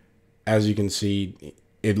as you can see,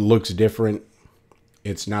 it looks different.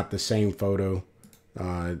 It's not the same photo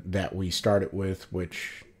that we started with,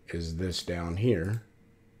 which is this down here.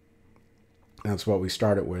 That's what we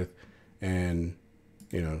started with. And,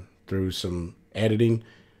 you know, through some editing,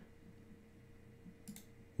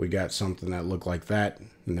 we got something that looked like that.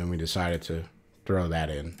 And then we decided to throw that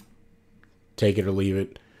in. Take it or leave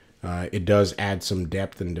it. It does add some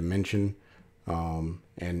depth and dimension.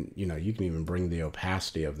 And, you know, you can even bring the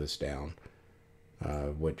opacity of this down,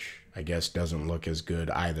 which I guess doesn't look as good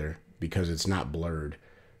either because it's not blurred.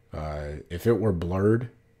 If it were blurred,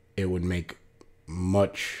 it would make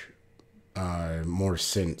much more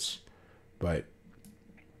sense. But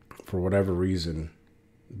for whatever reason,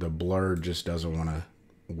 the blur just doesn't want to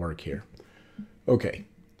work here. Okay.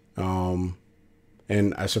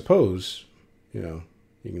 And I suppose, you know,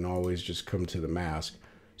 you can always just come to the mask.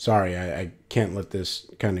 Sorry, I can't let this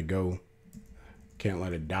kind of go. Can't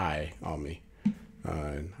let it die on me.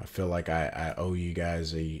 I feel like I owe you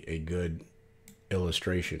guys a good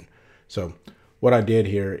illustration. So what I did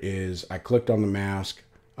here is I clicked on the mask.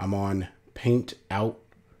 I'm on paint out.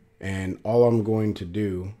 And all I'm going to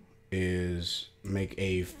do is make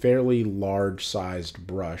a fairly large sized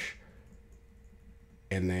brush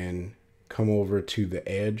and then come over to the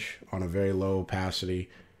edge on a very low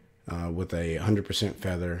opacity with a 100%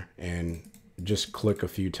 feather and just click a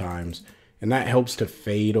few times. And that helps to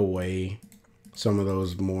fade away some of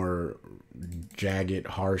those more jagged,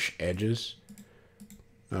 harsh edges.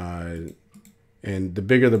 And the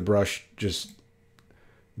bigger the brush, just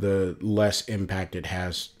the less impact it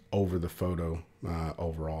has over the photo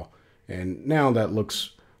overall. And now that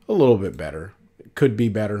looks a little bit better. It could be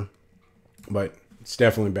better, but it's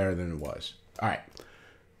definitely better than it was. All right,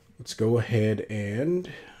 let's go ahead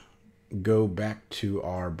and go back to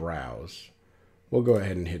our browse. We'll go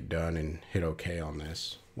ahead and hit done and hit OK on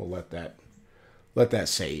this. We'll let that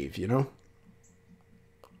save, you know?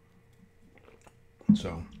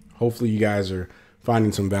 So hopefully you guys are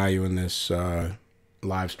finding some value in this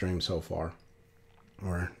live stream so far,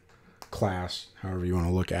 or class, however you want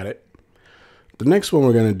to look at it. The next one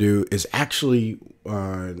we're going to do is actually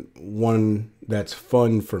one that's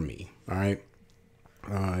fun for me. All right.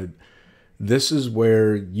 This is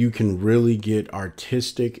where you can really get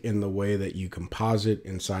artistic in the way that you composite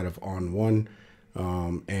inside of ON1,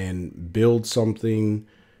 and build something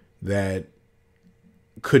that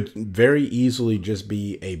could very easily just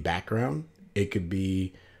be a background. It could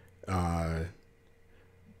be, yeah,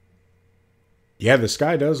 the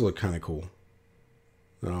sky does look kind of cool.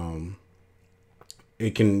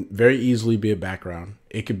 It can very easily be a background.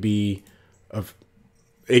 It could be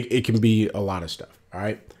it can be a lot of stuff. All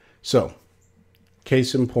right. So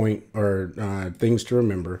case in point, or things to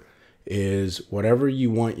remember, is whatever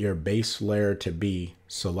you want your base layer to be,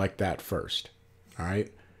 select that first. All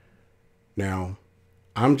right. Now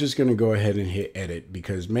I'm just going to go ahead and hit edit,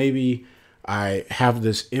 because maybe I have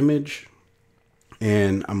this image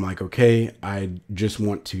and I'm like, okay, I just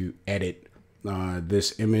want to edit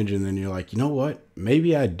this image. And then you're like, you know what?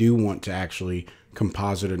 Maybe I do want to actually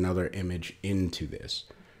composite another image into this.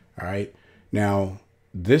 All right. Now,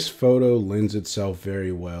 this photo lends itself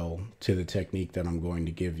very well to the technique that I'm going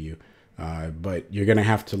to give you. But you're going to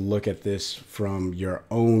have to look at this from your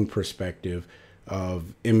own perspective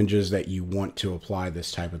of images that you want to apply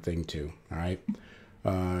this type of thing to. All right.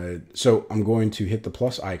 So I'm going to hit the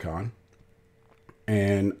plus icon,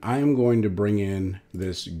 and I am going to bring in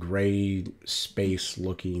this gray space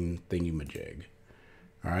looking thingy-majig.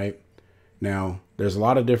 All right. Now, there's a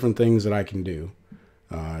lot of different things that I can do.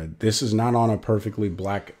 This is not on a perfectly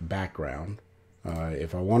black background.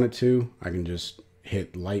 If I wanted to, I can just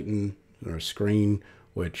hit lighten or screen,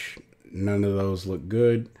 which none of those look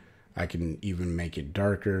good. I can even make it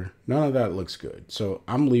darker. None of that looks good. So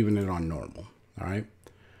I'm leaving it on normal. All right.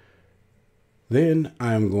 Then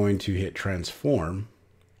I'm going to hit transform,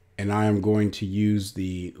 and I am going to use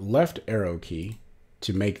the left arrow key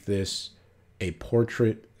to make this a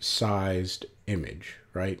portrait sized image,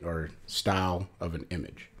 right? Or style of an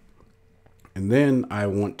image. And then I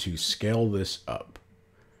want to scale this up.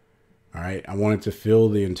 All right. I want it to fill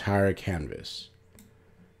the entire canvas,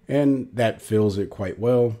 and that fills it quite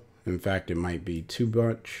well. In fact, it might be too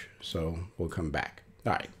much, so we'll come back.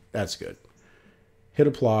 All right, that's good. Hit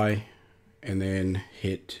apply, and then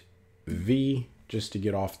hit V just to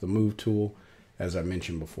get off the move tool, as I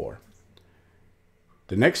mentioned before.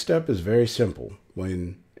 The next step is very simple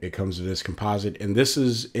when it comes to this composite, and this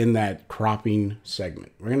is in that cropping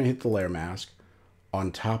segment. We're going to hit the layer mask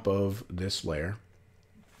on top of this layer.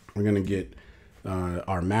 We're going to get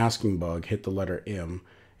our masking bug, hit the letter M.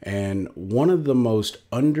 And one of the most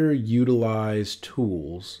underutilized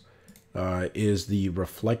tools is the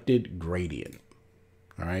reflected gradient.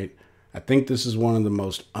 All right. I think this is one of the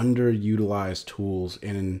most underutilized tools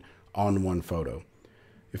in ON1 Photo.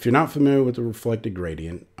 If you're not familiar with the reflected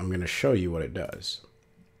gradient, I'm going to show you what it does.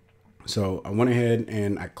 So I went ahead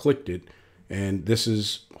and I clicked it, and this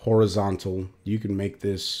is horizontal. You can make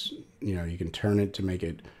this, you can turn it to make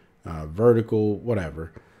it vertical,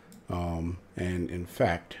 whatever. And in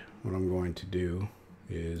fact, what I'm going to do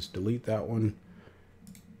is delete that one,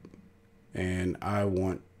 and I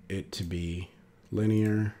want it to be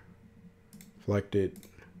linear, reflected,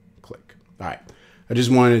 click. All right. I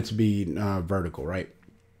just wanted it to be vertical, right?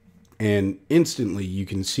 And instantly you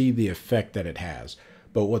can see the effect that it has.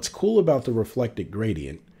 But what's cool about the reflected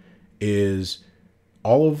gradient is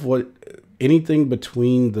anything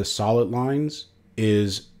between the solid lines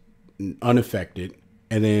is unaffected.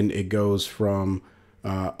 And then it goes from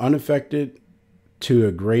unaffected to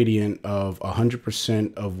a gradient of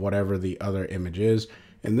 100% of whatever the other image is.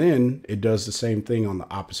 And then it does the same thing on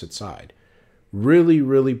the opposite side. Really,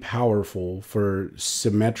 really powerful for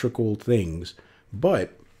symmetrical things.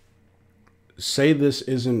 But say this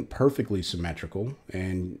isn't perfectly symmetrical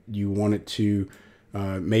and you want it to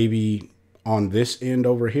maybe on this end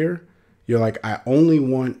over here, you're like, I only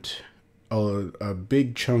want a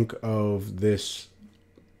big chunk of this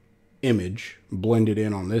image blended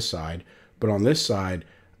in on this side, but on this side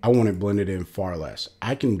I want it blended in far less.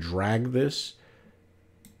 I can drag this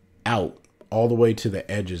out all the way to the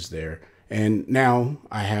edges there, and now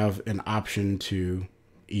I have an option to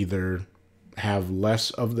either have less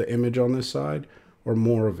of the image on this side or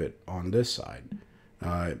more of it on this side.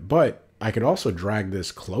 But I could also drag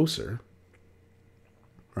this closer,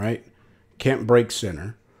 right? Can't break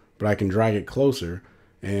center, but I can drag it closer,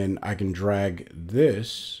 and I can drag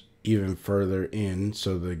this even further in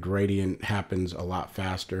so the gradient happens a lot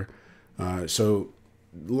faster. So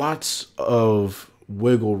lots of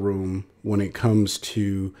wiggle room when it comes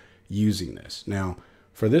to using this. Now,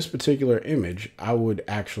 for this particular image, I would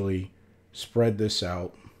actually spread this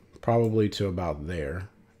out probably to about there,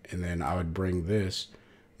 and then I would bring this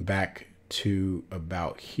back to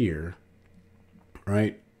about here,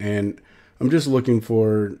 right? And I'm just looking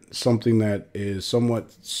for something that is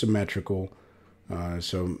somewhat symmetrical.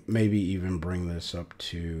 So maybe even bring this up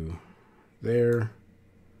to there,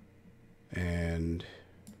 and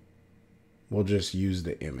we'll just use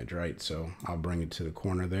the image, right? So I'll bring it to the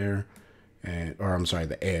corner there, and, or I'm sorry,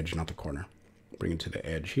 the edge, not the corner. Bring it to the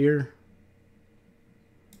edge here.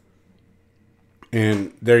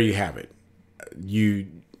 And there you have it. You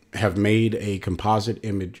have made a composite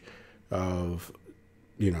image of,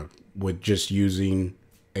 you know, with just using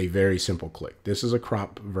a very simple click. This is a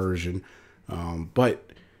crop version,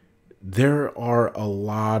 but there are a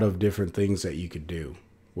lot of different things that you could do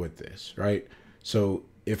with this, right? So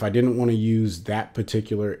if I didn't want to use that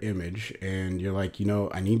particular image and you're like, you know,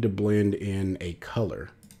 I need to blend in a color,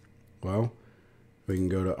 well, we can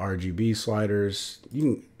go to RGB sliders.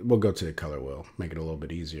 We'll go to the color wheel, make it a little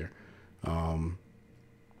bit easier. And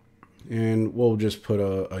we'll just put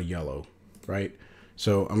a yellow, right?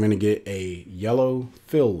 So I'm going to get a yellow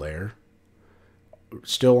fill layer,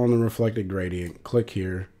 still on the reflected gradient. Click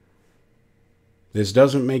here. This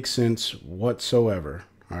doesn't make sense whatsoever,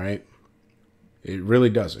 all right? It really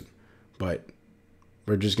doesn't. But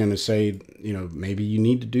we're just going to say, you know, maybe you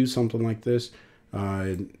need to do something like this.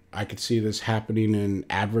 I could see this happening in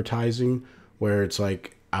advertising where it's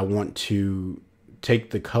like, I want to take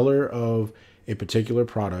the color of a particular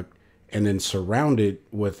product and then surround it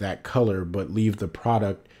with that color, but leave the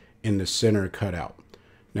product in the center cut out.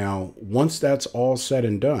 Now, once that's all said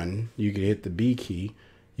and done, you can hit the B key,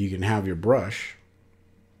 you can have your brush,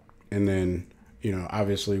 and then, you know,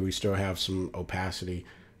 obviously we still have some opacity,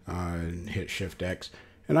 hit Shift X,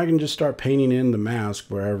 and I can just start painting in the mask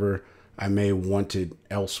wherever I may want it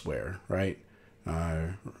elsewhere, right?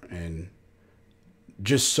 And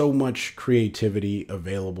just so much creativity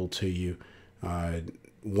available to you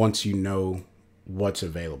once you know what's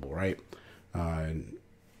available, right?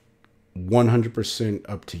 100%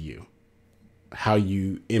 up to you how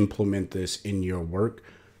you implement this in your work,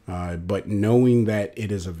 but knowing that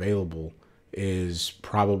it is available is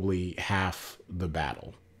probably half the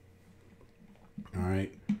battle. All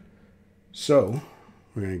right, so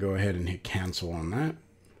we're gonna go ahead and hit cancel on that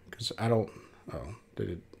because I don't. Oh,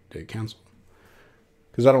 did it cancel?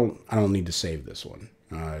 Because I don't need to save this one.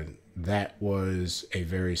 That was a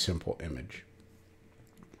very simple image.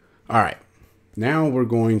 All right, now we're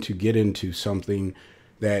going to get into something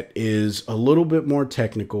that is a little bit more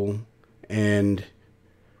technical. And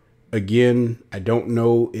again, I don't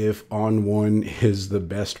know if ON1 is the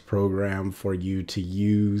best program for you to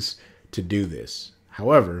use to do this.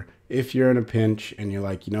 However, if you're in a pinch and you're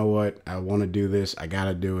like, you know what, I want to do this, I got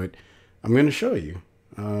to do it, I'm going to show you.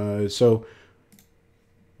 So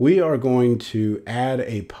we are going to add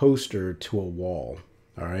a poster to a wall.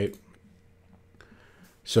 All right.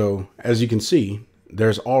 So as you can see,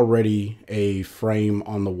 there's already a frame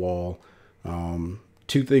on the wall.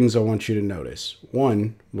 Two things I want you to notice.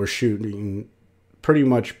 One, we're shooting pretty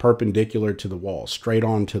much perpendicular to the wall, straight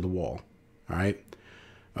on to the wall. All right.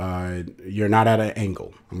 You're not at an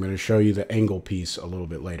angle. I'm going to show you the angle piece a little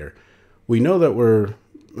bit later. We know that we're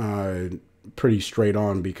pretty straight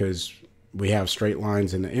on because we have straight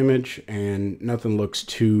lines in the image and nothing looks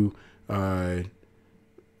too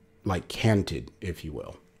like canted, if you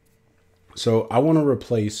will. So I want to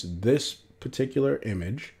replace this particular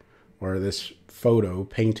image or this photo,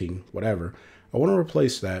 painting, whatever. I want to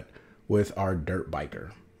replace that with our dirt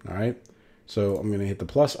biker. All right. So I'm going to hit the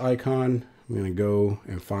plus icon. I'm going to go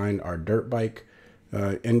and find our dirt bike.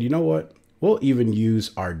 And you know what? We'll even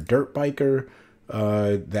use our dirt biker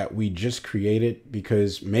that we just created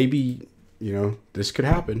because maybe, you know, this could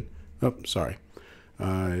happen. Oh, sorry.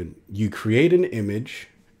 You create an image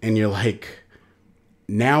and you're like,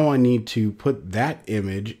 now I need to put that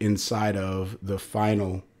image inside of the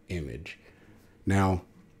final image. Now,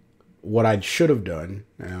 what I should have done,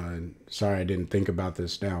 sorry I didn't think about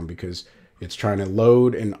this down because it's trying to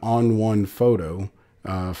load an ON1 Photo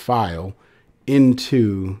file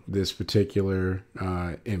into this particular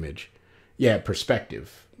image. Yeah,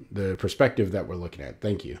 perspective. The perspective that we're looking at.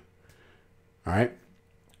 Thank you. All right.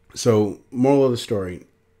 So, moral of the story,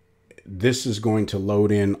 this is going to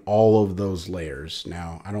load in all of those layers.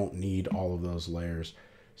 Now, I don't need all of those layers.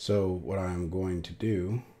 So, what I'm going to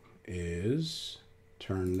do is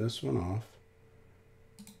turn this one off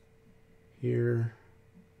here.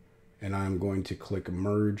 And I'm going to click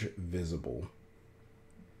Merge Visible.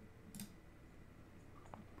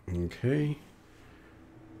 Okay.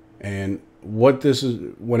 And what this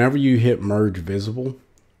is, whenever you hit Merge Visible,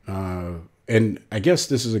 and I guess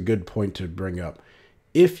this is a good point to bring up.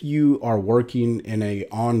 If you are working in a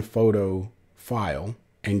ON Photo file,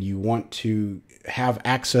 and you want to have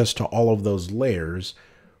access to all of those layers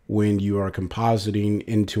when you are compositing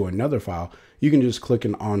into another file, you can just click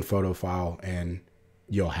an on photo file and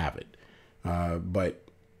you'll have it. But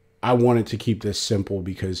I wanted to keep this simple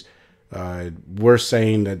because we're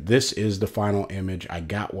saying that this is the final image. I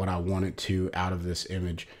got what I wanted to out of this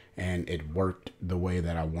image, and it worked the way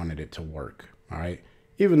that I wanted it to work. All right.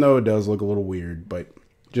 Even though it does look a little weird, but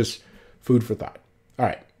just food for thought. All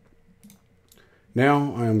right.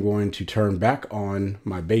 Now I'm going to turn back on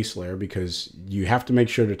my base layer, because you have to make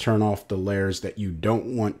sure to turn off the layers that you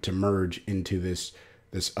don't want to merge into this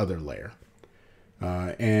other layer.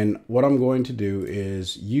 And what I'm going to do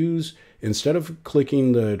is use, instead of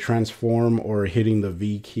clicking the transform or hitting the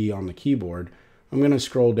V key on the keyboard, I'm going to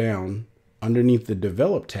scroll down underneath the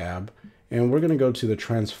develop tab, and we're going to go to the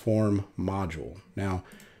transform module. Now,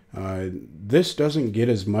 this doesn't get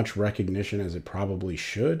as much recognition as it probably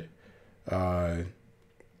should.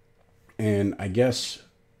 And I guess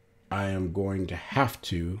I am going to have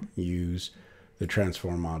to use the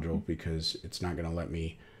transform module, because it's not going to let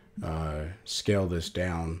me scale this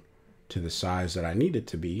down to the size that I need it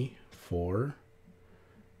to be for.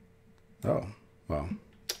 Oh, well,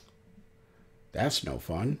 that's no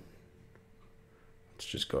fun. Let's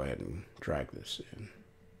just go ahead and drag this in.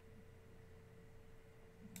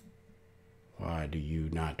 Why do you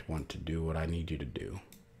not want to do what I need you to do?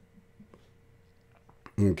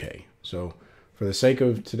 Okay, so for the sake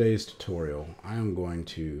of today's tutorial, I am going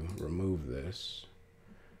to remove this,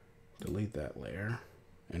 delete that layer,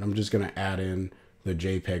 and I'm just going to add in the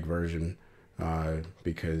JPEG version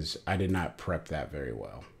because I did not prep that very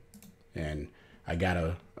well. And I got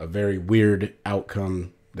a very weird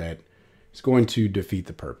outcome that is going to defeat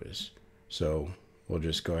the purpose. So we'll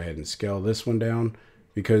just go ahead and scale this one down,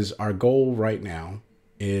 because our goal right now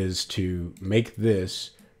is to make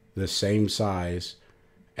this the same size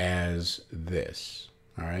as this.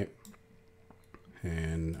 All right.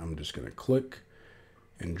 And I'm just going to click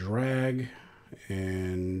and drag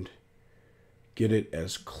and get it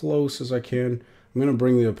as close as I can. I'm going to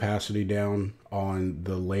bring the opacity down on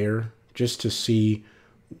the layer just to see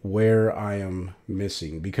where I am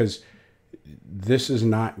missing, because this is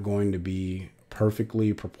not going to be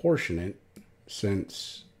perfectly proportionate,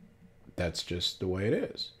 since that's just the way it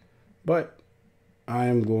is. But I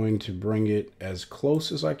am going to bring it as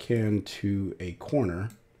close as I can to a corner,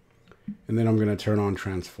 and then I'm going to turn on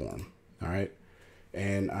transform. All right.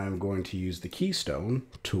 And I'm going to use the keystone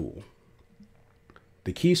tool.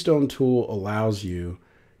 The keystone tool allows you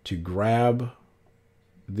to grab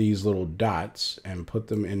these little dots and put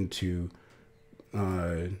them into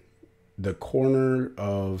the corner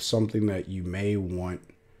of something that you may want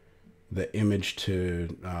the image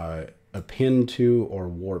to append to or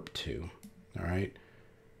warp to. All right.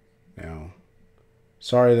 Now,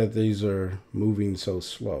 sorry that these are moving so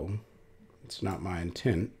slow. It's not my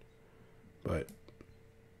intent, but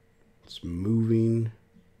it's moving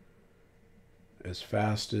as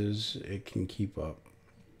fast as it can keep up,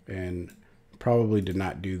 and probably did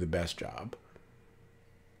not do the best job.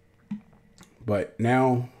 But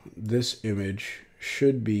now this image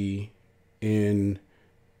should be in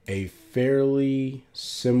a fairly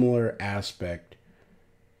similar aspect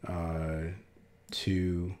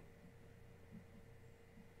to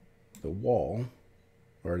the wall,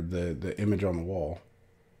 or the image on the wall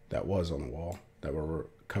that was on the wall that we're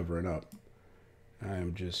covering up.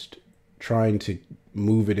 I'm just trying to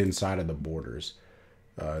move it inside of the borders.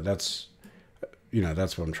 That's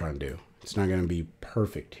what I'm trying to do. It's not going to be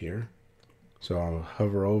perfect here. So I'll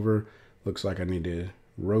hover over. Looks like I need to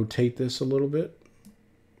rotate this a little bit.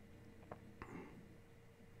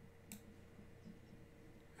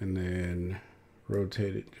 And then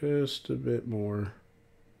rotate it just a bit more.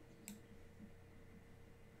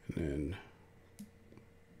 And then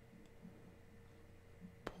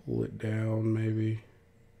pull it down maybe.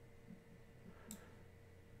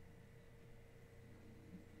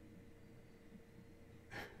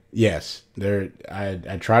 Yes,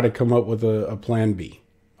 I try to come up with a plan B.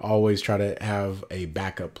 Always try to have a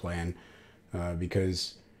backup plan,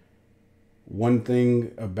 because one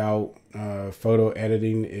thing about photo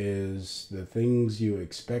editing is the things you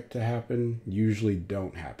expect to happen usually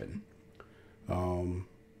don't happen.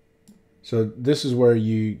 So this is where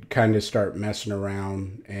you kind of start messing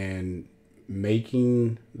around and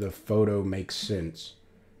making the photo make sense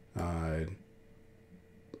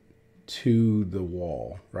to the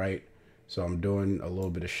wall, right? So I'm doing a little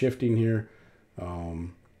bit of shifting here,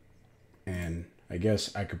 and I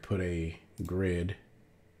guess I could put a grid.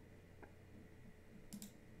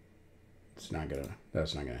 That's not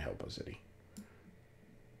gonna help us any.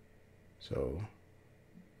 So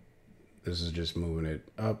this is just moving it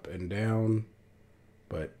up and down,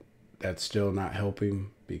 but that's still not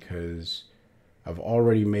helping because I've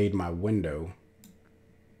already made my window.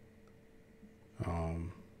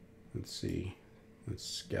 Let's see, let's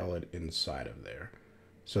scale it inside of there.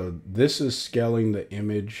 So this is scaling the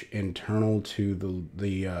image internal to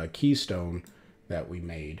the keystone that we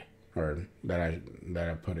made, or that I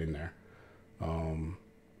put in there. And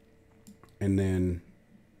then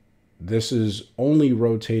this is only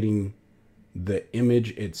rotating the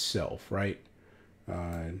image itself, right?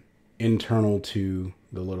 Internal to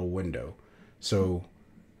the little window. So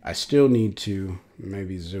I still need to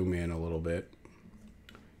maybe zoom in a little bit.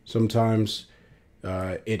 Sometimes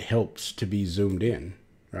it helps to be zoomed in,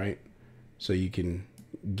 right? So you can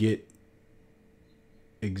get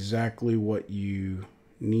exactly what you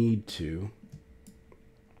need to.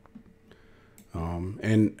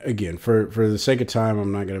 And again, for the sake of time,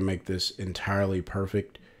 I'm not going to make this entirely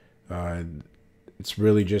perfect. It's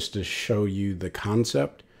really just to show you the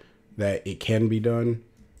concept that it can be done.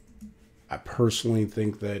 I personally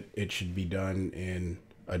think that it should be done in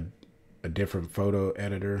a different photo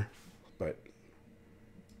editor, but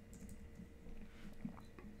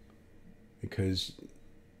because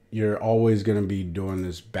you're always going to be doing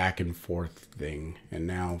this back and forth thing. And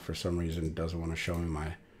now for some reason it doesn't want to show me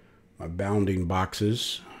my bounding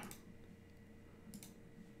boxes.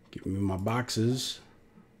 Give me my boxes.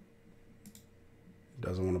 It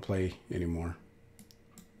doesn't want to play anymore.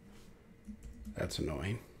 That's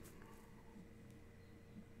annoying.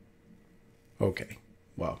 Okay,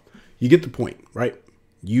 well, you get the point, right?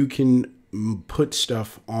 You can put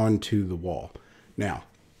stuff onto the wall. Now,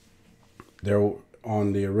 there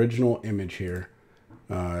on the original image here,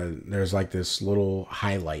 there's like this little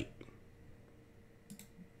highlight.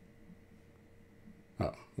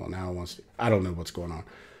 Oh, well, now it wants to, I don't know what's going on.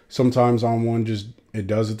 Sometimes ON1 just, it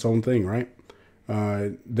does its own thing, right?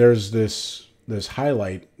 There's this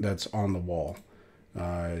highlight that's on the wall.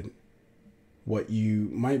 What you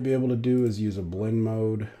might be able to do is use a blend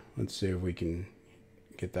mode. Let's see if we can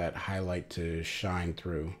get that highlight to shine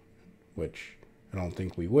through, which I don't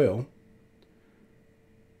think we will.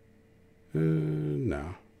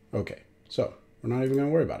 No. Okay, so we're not even going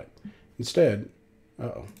to worry about it. Instead,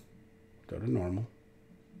 go to normal.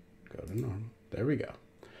 Go to normal. There we go.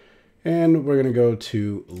 And we're going to go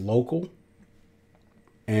to local.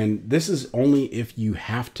 And this is only if you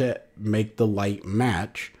have to make the light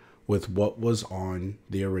match with what was on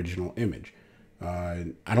the original image.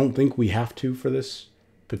 I don't think we have to for this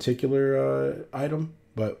particular item,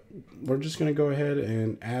 but we're just going to go ahead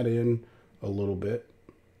and add in a little bit.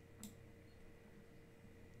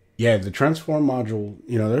 Yeah, the transform module,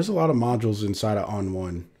 you know, there's a lot of modules inside of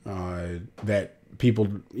ON1 that people,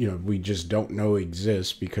 you know, we just don't know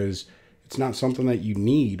exist because it's not something that you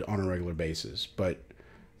need on a regular basis. But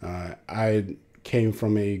I came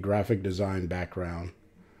from a graphic design background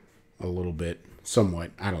a little bit, somewhat,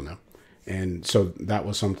 I don't know. And so that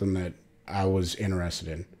was something that I was interested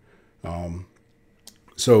in.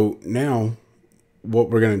 So now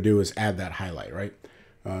what we're going to do is add that highlight, right?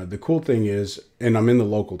 The cool thing is, and I'm in the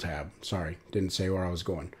local tab, sorry, didn't say where I was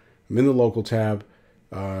going. I'm in the local tab,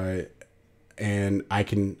 and I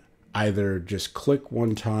can either just click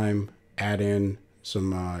one time, add in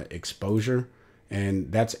some exposure,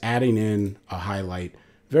 and that's adding in a highlight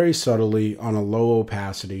very subtly on a low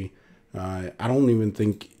opacity. I don't even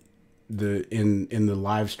think in the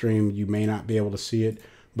live stream you may not be able to see it,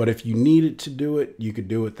 but if you needed to do it, you could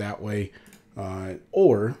do it that way,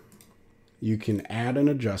 or you can add an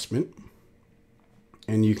adjustment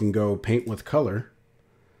and you can go paint with color.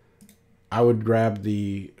 I would grab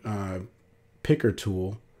the picker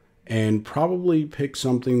tool and probably pick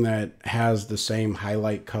something that has the same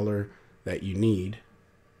highlight color that you need,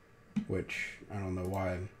 which I don't know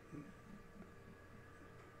why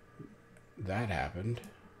that happened.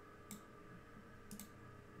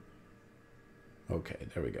 Okay,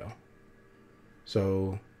 there we go.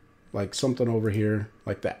 So like something over here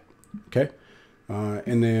like that. Okay.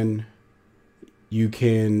 And then you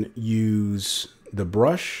can use the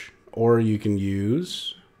brush, or you can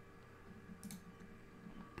use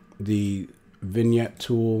the vignette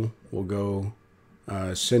tool. We'll go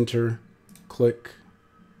center, click.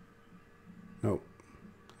 Nope,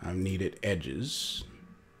 I needed edges.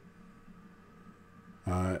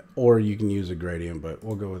 Or you can use a gradient, but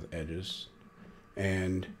we'll go with edges.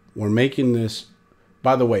 And we're making this,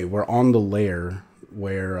 by the way, we're on the layer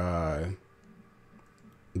where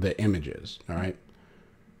the image is, all right?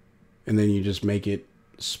 And then you just make it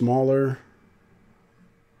smaller,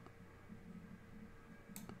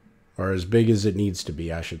 or as big as it needs to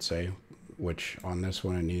be, I should say. which on this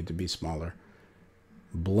one I need to be smaller.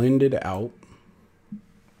 Blend it out.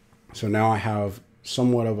 So now I have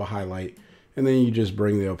somewhat of a highlight, and then you just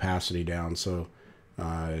bring the opacity down so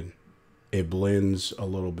it blends a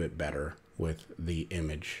little bit better with the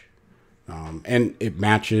image. And it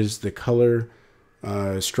matches the color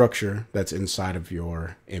structure that's inside of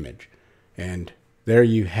your image. And there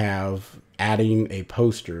you have adding a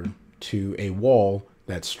poster to a wall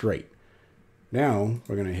that's straight. Now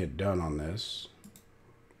we're going to hit done on this.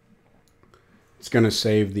 It's going to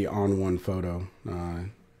save the ON1 photo.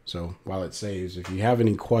 So while it saves, if you have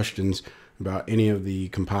any questions about any of the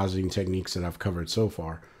compositing techniques that I've covered so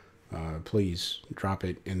far, please drop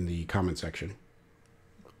it in the comment section.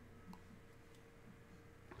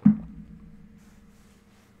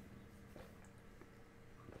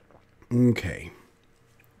 Okay.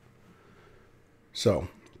 So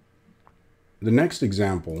the next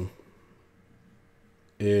example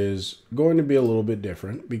is going to be a little bit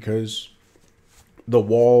different because the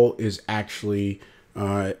wall is actually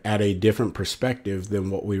at a different perspective than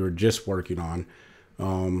what we were just working on.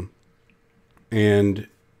 And,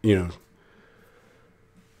 you know,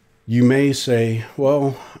 you may say,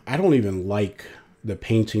 well, I don't even like the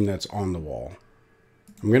painting that's on the wall.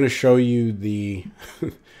 I'm going to show you the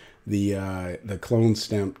the clone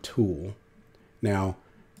stamp tool. Now,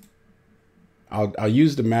 I'll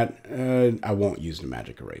use the I won't use the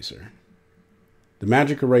magic eraser. The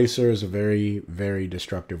magic eraser is a very, very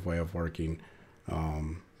destructive way of working.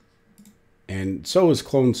 And so is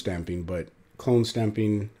clone stamping, but clone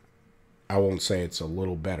stamping, I won't say it's a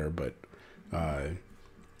little better, but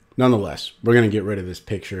nonetheless, we're going to get rid of this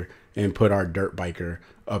picture and put our dirt biker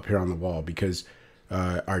up here on the wall because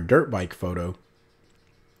our dirt bike photo,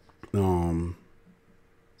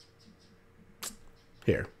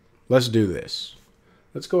 here, let's do this.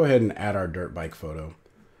 Let's go ahead and add our dirt bike photo.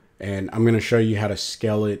 And I'm going to show you how to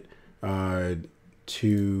scale it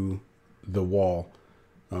to the wall.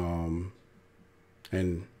 And,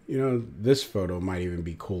 you know, this photo might even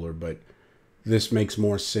be cooler, but this makes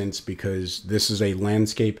more sense because this is a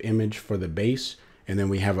landscape image for the base. And then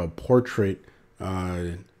we have a portrait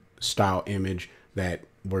style image that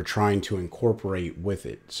we're trying to incorporate with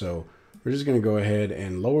it. So we're just going to go ahead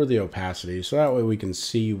and lower the opacity so that way we can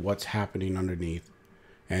see what's happening underneath.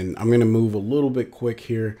 And I'm going to move a little bit quick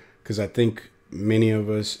here because I think many of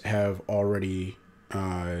us have already,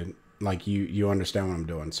 like you understand what I'm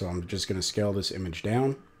doing. So I'm just going to scale this image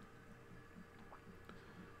down.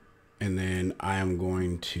 And then I am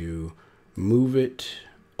going to move it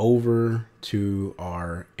over to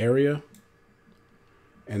our area.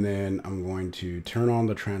 And then I'm going to turn on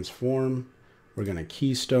the transform. We're going to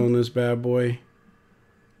keystone this bad boy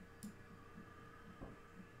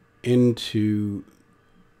into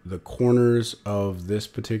the corners of this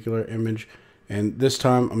particular image. And this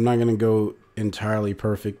time I'm not going to go entirely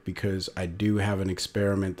perfect because I do have an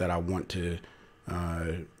experiment that I want to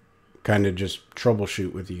kind of just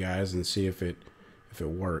troubleshoot with you guys and see if it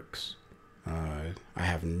works. I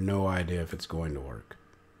have no idea if it's going to work.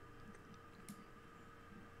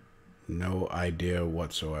 No idea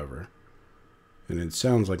whatsoever. And it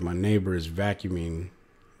sounds like my neighbor is vacuuming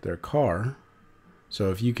their car.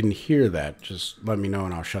 So if you can hear that, just let me know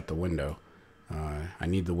and I'll shut the window. I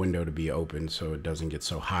need the window to be open so it doesn't get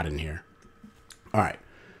so hot in here. All right,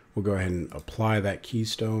 we'll go ahead and apply that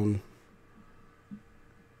keystone.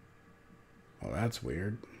 Well, that's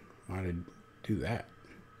weird. Why did it do that?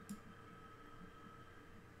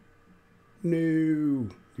 No, you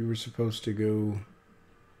were supposed to go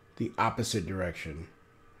the opposite direction.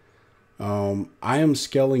 I am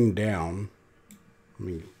scaling down. Let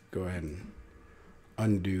me go ahead and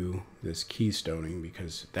undo this keystoning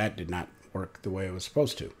because that did not work the way it was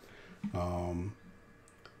supposed to.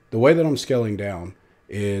 The way that I'm scaling down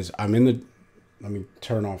is I'm in the, let me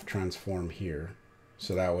turn off transform here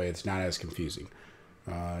so that way it's not as confusing.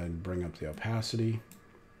 Bring up the opacity,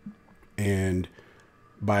 and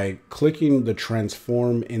by clicking the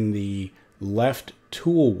transform in the left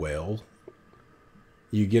tool wheel,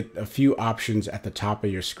 you get a few options at the top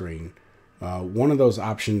of your screen. One of those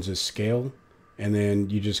options is scale, and then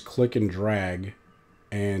you just click and drag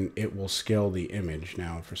and it will scale the image.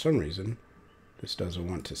 Now, for some reason, this doesn't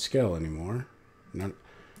want to scale anymore. I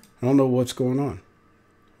don't know what's going on.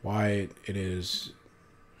 Why it is.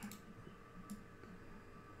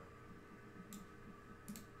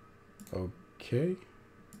 Okay.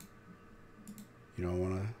 You don't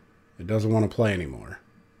want to, it doesn't want to play anymore.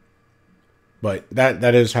 But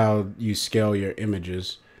that is how you scale your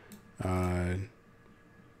images. I'm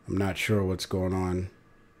not sure what's going on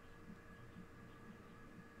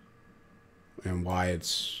and why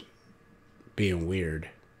it's being weird.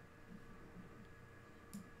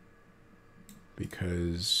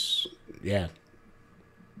 Because, yeah.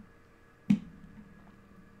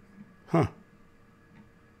 Huh.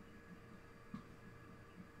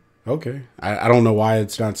 Okay. I don't know why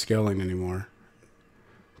it's not scaling anymore.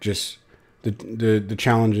 Just the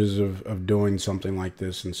challenges of doing something like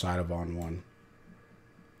this inside of ON1.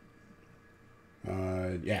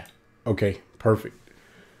 Yeah. Okay, perfect.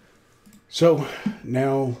 So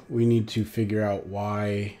now we need to figure out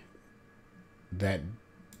why that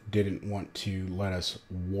didn't want to let us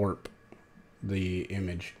warp the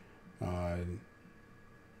image.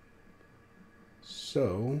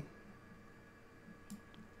 So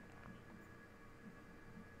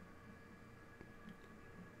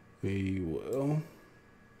we will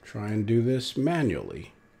try and do this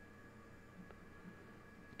manually.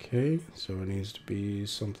 Okay, so it needs to be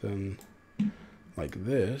something like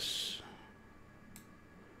this.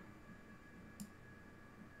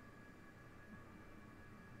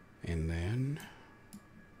 And then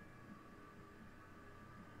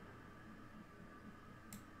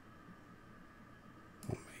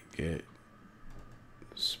we'll make it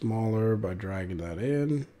smaller by dragging that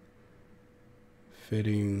in,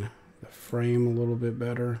 fitting the frame a little bit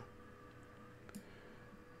better.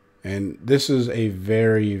 And this is a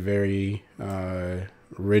very, very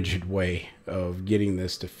rigid way of getting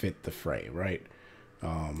this to fit the frame, right?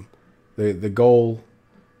 The goal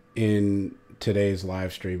in today's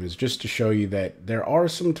live stream is just to show you that there are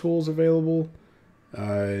some tools available.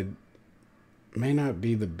 May not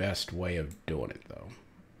be the best way of doing it, though.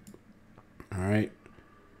 All right.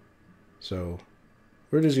 So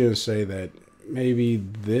we're just going to say that maybe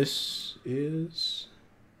this is,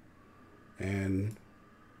 and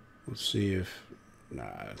let's see if,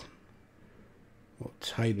 we'll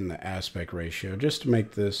tighten the aspect ratio just to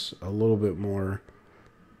make this a little bit more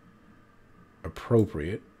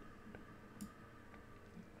appropriate.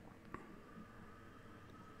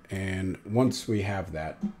 And once we have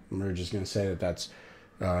that, we're just going to say that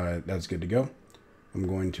that's good to go. I'm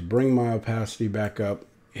going to bring my opacity back up,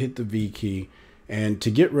 hit the V key, and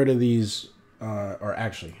to get rid of these, or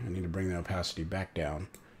actually, I need to bring the opacity back down.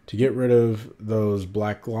 To get rid of those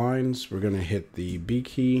black lines, we're going to hit the B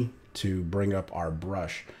key to bring up our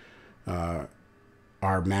brush, our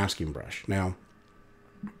masking brush. Now,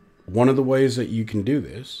 one of the ways that you can do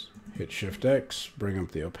this, hit Shift X, bring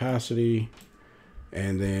up the opacity,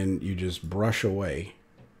 and then you just brush away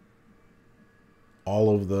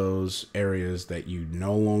all of those areas that you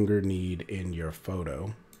no longer need in your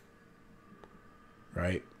photo,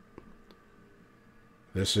 right?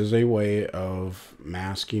 This is a way of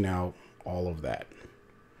masking out all of that.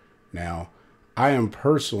 Now, I am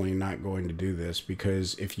personally not going to do this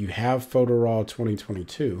because if you have Photo Raw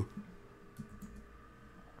 2022,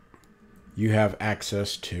 you have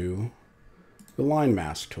access to the line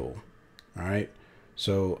mask tool, all right?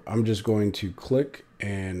 So I'm just going to click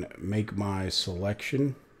and make my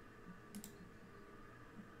selection.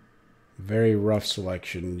 Very rough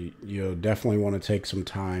selection. You'll definitely want to take some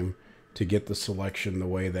time to get the selection the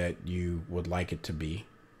way that you would like it to be.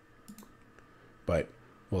 But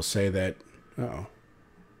we'll say that, I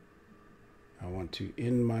want to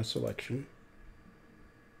end my selection.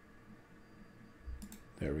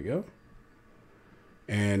 There we go.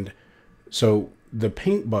 And so the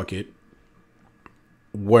paint bucket,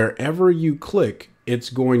 wherever you click, it's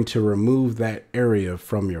going to remove that area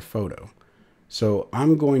from your photo. So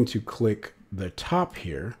I'm going to click the top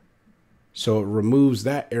here. So it removes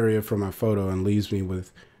that area from my photo and leaves me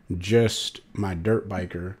with just my dirt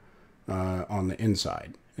biker on the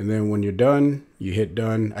inside. And then when you're done, you hit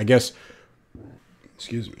done. I guess,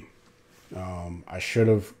 excuse me, I should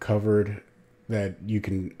have covered that you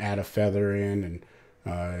can add a feather in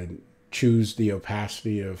and choose the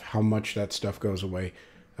opacity of how much that stuff goes away.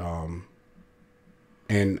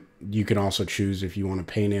 And you can also choose if you want to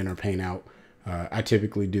paint in or paint out. I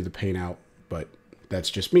typically do the paint out, but that's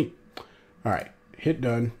just me. All right, hit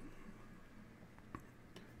done.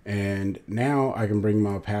 And now I can bring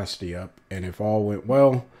my opacity up. And if all went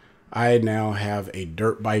well, I now have a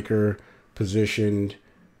dirt biker positioned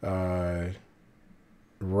right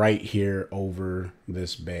here over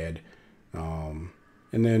this bed. And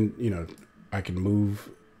then, you know, I can move.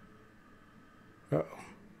 Uh-oh.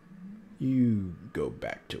 You go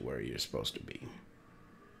back to where you're supposed to be.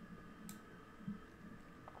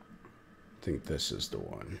 I think this is the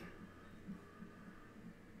one.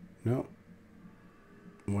 No.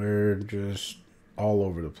 We're just all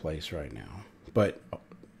over the place right now. But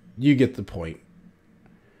you get the point.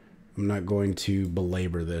 I'm not going to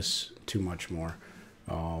belabor this too much more.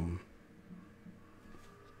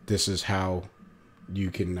 this is how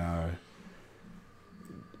you can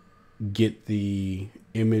get the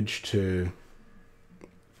image to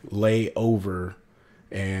lay over,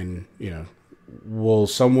 and will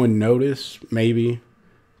someone notice? Maybe,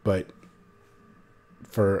 but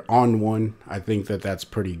for ON1, I think that that's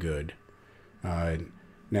pretty good.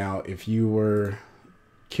 Now, if you were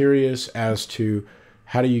curious as to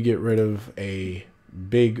how do you get rid of a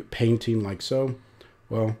big painting like so,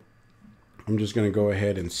 well, I'm just going to go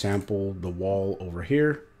ahead and sample the wall over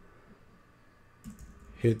here.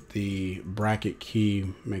 Hit the bracket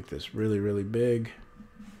key, make this really, really big.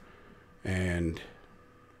 And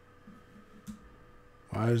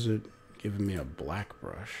why is it giving me a black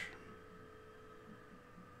brush?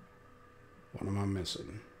 What am I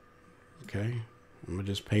missing? Okay, I'm gonna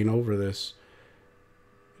just paint over this.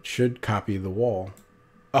 It should copy the wall.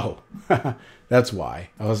 Oh, that's why.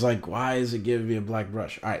 I was like, why is it giving me a black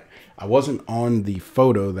brush? All right, I wasn't on the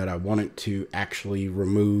photo that I wanted to actually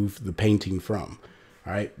remove the painting from.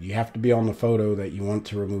 All right, you have to be on the photo that you want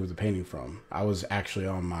to remove the painting from. I was actually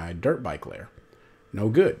on my dirt bike layer. No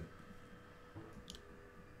good.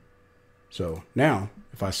 So now,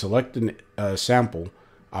 if I select a sample,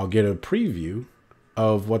 I'll get a preview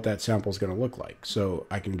of what that sample is going to look like. So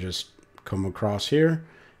I can just come across here,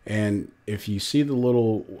 and if you see the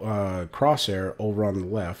little crosshair over on the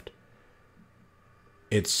left,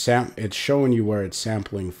 it's showing you where it's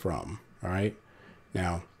sampling from. All right,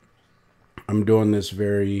 now I'm doing this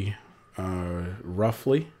very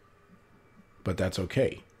roughly, but that's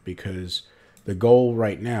okay, because the goal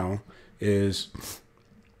right now is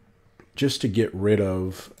just to get rid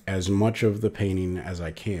of as much of the painting as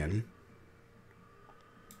I can.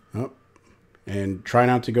 Oh, and try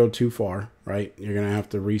not to go too far, right? You're going to have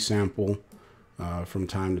to resample from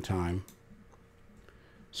time to time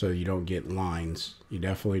so you don't get lines. You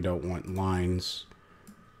definitely don't want lines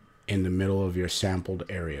in the middle of your sampled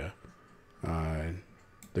area.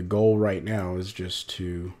 The goal right now is just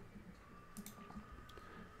to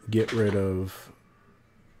get rid of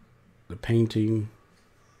the painting.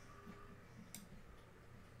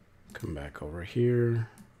 Come back over here.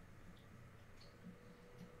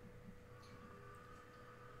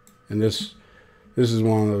 And this is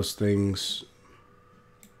one of those things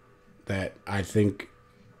that I think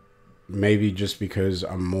maybe just because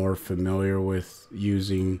I'm more familiar with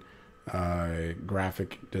using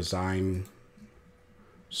graphic design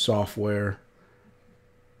software,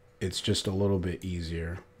 it's just a little bit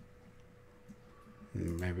easier.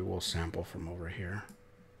 Maybe we'll sample from over here.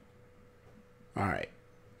 All right.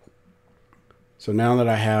 So now that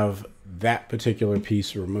I have that particular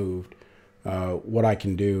piece removed, what I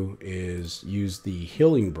can do is use the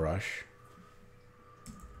healing brush,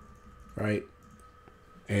 right,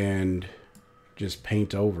 and just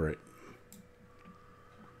paint over it.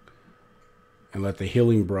 And let the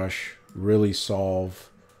healing brush really solve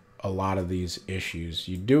a lot of these issues.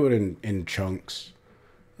 You do it in chunks,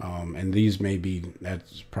 and these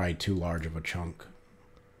that's probably too large of a chunk.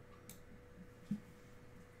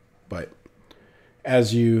 But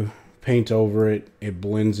as you paint over it, it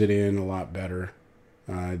blends it in a lot better.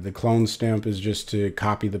 The clone stamp is just to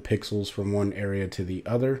copy the pixels from one area to the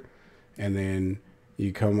other, and then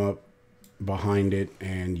you come up behind it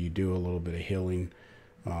and you do a little bit of healing.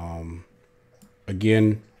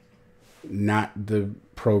 Again, not the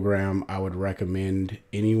program I would recommend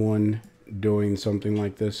anyone doing something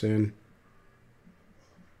like this in,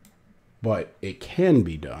 but it can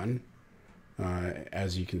be done.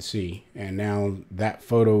 As you can see, and now that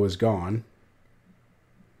photo is gone.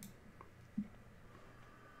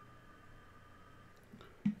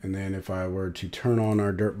 And then if I were to turn on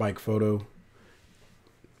our dirt bike photo,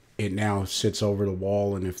 it now sits over the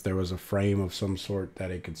wall, and if there was a frame of some sort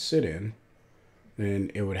that it could sit in,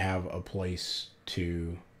 then it would have a place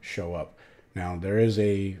to show up. Now there is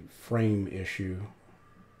a frame issue,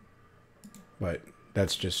 but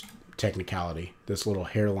that's just technicality. This little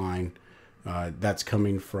hairline, that's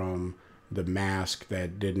coming from the mask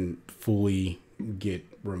that didn't fully get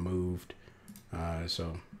removed.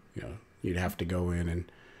 So, you'd have to go in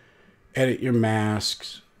and edit your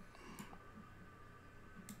masks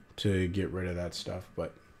to get rid of that stuff.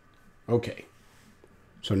 But, okay.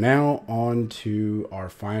 So now on to our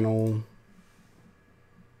final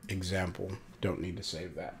example. Don't need to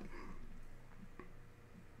save that.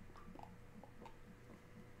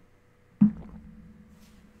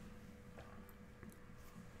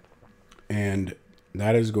 And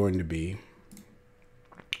that is going to be,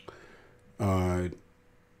 we're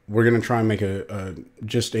going to try and make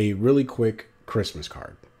just a really quick Christmas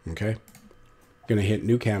card. Okay. Going to hit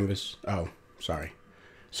new canvas. Oh, sorry.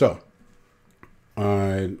 So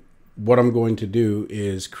what I'm going to do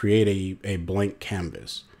is create a blank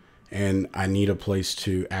canvas, and I need a place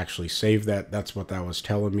to actually save that. That's what that was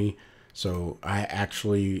telling me. So I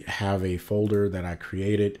actually have a folder that I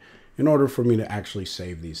created in order for me to actually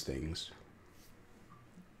save these things.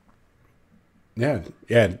 Yeah,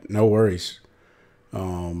 no worries.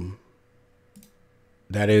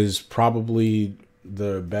 That is probably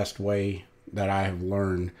the best way that I have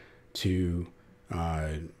learned to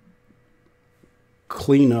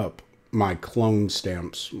clean up my clone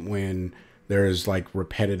stamps when there's like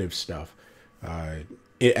repetitive stuff,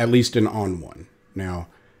 at least in ON1. Now,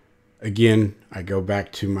 again, I go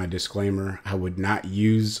back to my disclaimer. I would not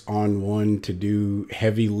use ON1 to do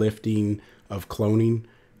heavy lifting of cloning.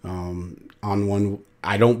 ON1,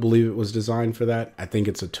 I don't believe it was designed for that. I think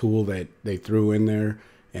it's a tool that they threw in there,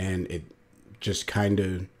 and it just kind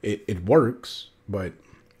of, it works, but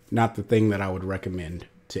not the thing that I would recommend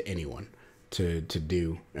to anyone to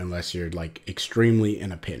do unless you're like extremely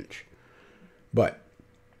in a pinch. But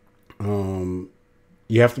you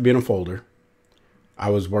have to be in a folder. I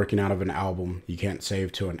was working out of an album. You can't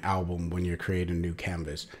save to an album when you're creating a new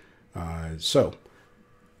canvas. So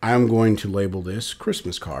I'm going to label this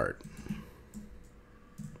Christmas card.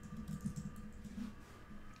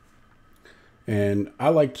 And I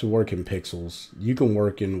like to work in pixels. You can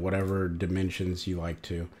work in whatever dimensions you like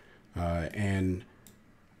to. And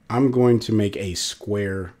I'm going to make a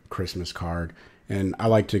square Christmas card. And I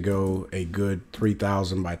like to go a good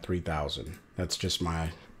 3000 by 3000. That's just my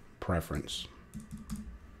preference.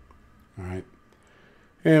 All right.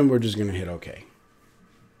 And we're just going to hit OK.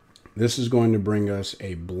 This is going to bring us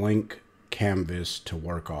a blank canvas to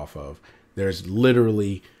work off of. There's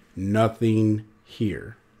literally nothing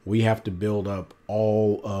here. We have to build up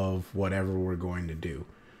all of whatever we're going to do.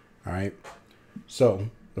 All right. So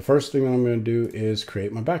the first thing I'm going to do is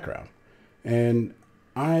create my background. And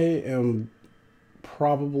I am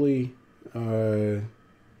probably, you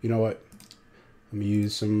know what? Let me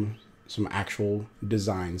use some actual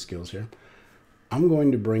design skills here. I'm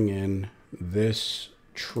going to bring in this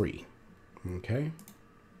tree. Okay.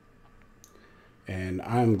 And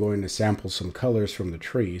I'm going to sample some colors from the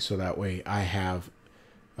tree so that way I have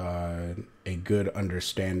a good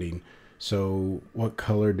understanding. So what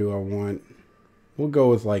color do I want? We'll go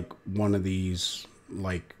with like one of these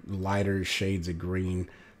like lighter shades of green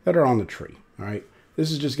that are on the tree. All right. This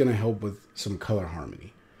is just going to help with some color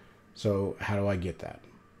harmony. So how do I get that?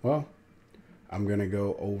 Well, I'm going to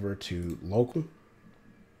go over to local.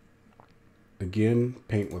 Again,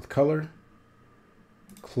 paint with color.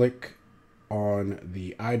 Click on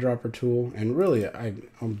the eyedropper tool. And really,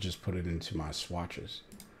 I'll just put it into my swatches.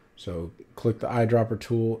 So click the eyedropper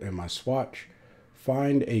tool in my swatch.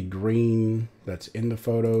 Find a green that's in the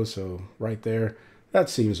photo. So right there, that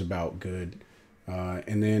seems about good.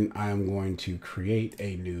 And then I'm going to create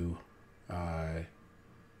a new,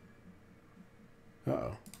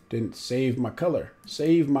 didn't save my color.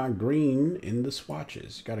 Save my green in the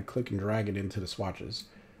swatches. Got to click and drag it into the swatches.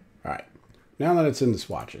 All right. Now that it's in the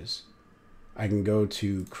swatches, I can go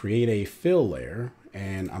to create a fill layer,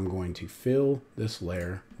 and I'm going to fill this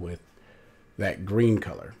layer with that green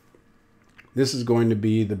color. This is going to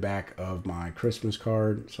be the back of my Christmas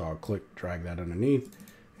card. So I'll click, drag that underneath,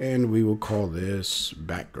 and we will call this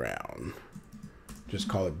background. Just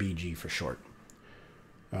call it BG for short.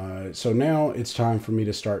 So now it's time for me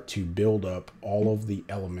to start to build up all of the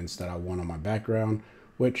elements that I want on my background,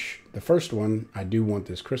 which the first one, I do want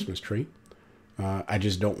this Christmas tree. I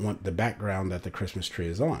just don't want the background that the Christmas tree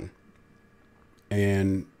is on.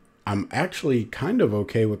 And I'm actually kind of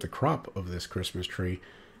okay with the crop of this Christmas tree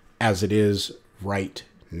as it is right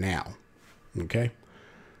now. Okay.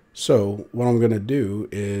 So what I'm going to do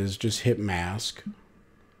is just hit mask,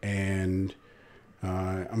 and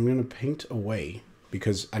I'm going to paint away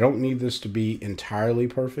because I don't need this to be entirely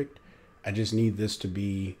perfect. I just need this to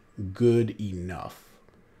be good enough.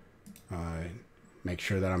 Make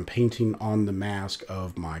sure that I'm painting on the mask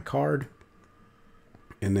of my card.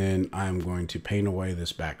 And then I'm going to paint away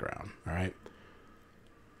this background. All right.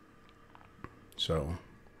 So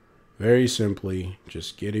very simply,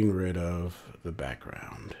 just getting rid of the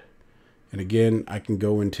background. And again, I can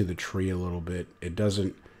go into the tree a little bit. It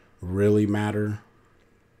doesn't really matter.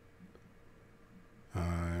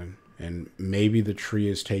 And maybe the tree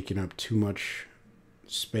is taking up too much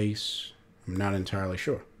space. I'm not entirely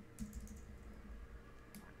sure.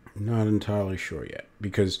 I'm not entirely sure yet,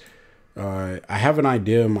 because I have an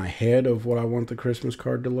idea in my head of what I want the Christmas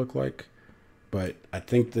card to look like, but I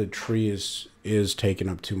think the tree is taking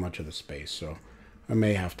up too much of the space. So I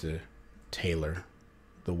may have to tailor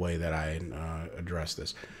the way that I address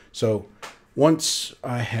this. So Once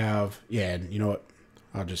I have, yeah, you know what?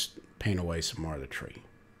 I'll just paint away some more of the tree.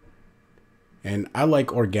 And I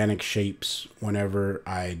like organic shapes whenever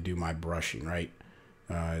I do my brushing, right?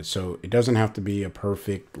 So it doesn't have to be a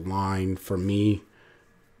perfect line for me.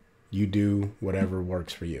 You do whatever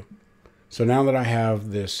works for you. So now that I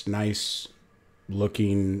have this nice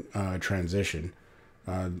looking transition,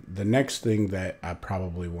 the next thing that I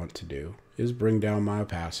probably want to do is bring down my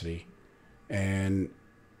opacity, and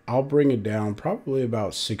I'll bring it down probably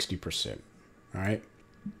about 60%. All right.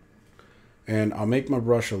 And I'll make my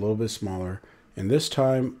brush a little bit smaller. And this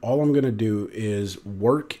time, all I'm going to do is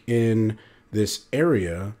work in this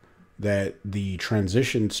area that the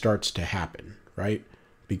transition starts to happen, right?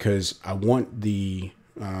 Because I want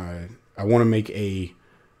I want to make a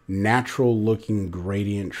natural looking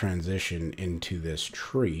gradient transition into this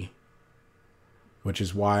tree, which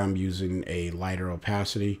is why I'm using a lighter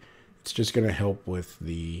opacity. It's just going to help with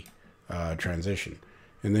the transition.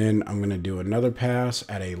 And then I'm going to do another pass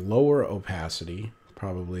at a lower opacity,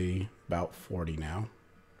 probably about 40 now.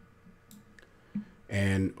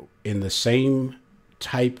 And in the same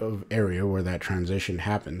type of area where that transition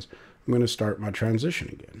happens, I'm going to start my transition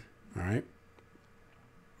again. All right.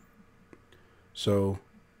 So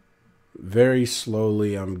very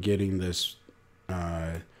slowly I'm getting this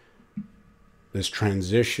this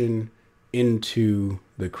transition into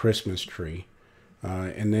the Christmas tree.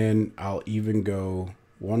 And then I'll even go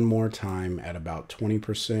one more time at about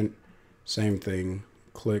 20%. Same thing,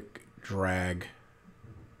 click, drag.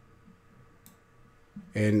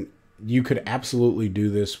 And you could absolutely do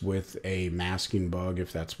this with a masking bug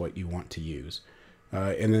if that's what you want to use.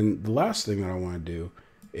 And then the last thing that I want to do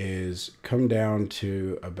is come down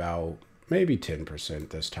to about maybe 10%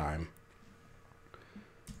 this time.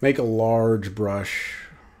 Make a large brush.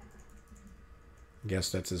 I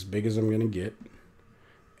guess that's as big as I'm going to get.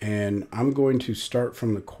 And I'm going to start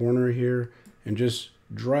from the corner here and just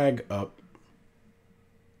drag up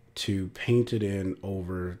to paint it in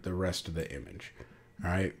over the rest of the image. All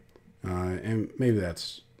right. And maybe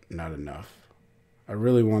that's not enough. I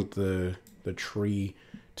really want the tree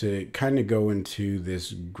to kind of go into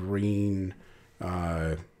this green,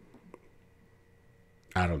 I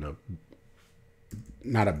don't know,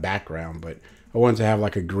 not a background, but I want it to have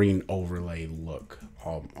like a green overlay look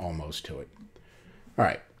almost to it. All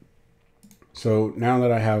right. So now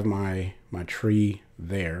that I have my tree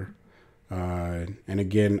there, and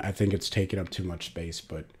again, I think it's taking up too much space,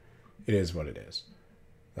 but it is what it is.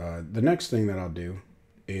 The next thing that I'll do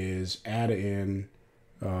is add in,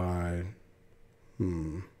 we'll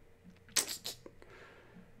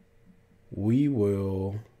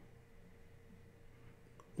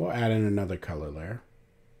add in another color layer.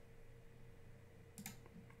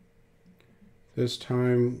 This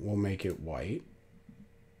time we'll make it white.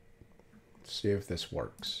 Let's see if this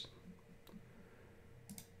works.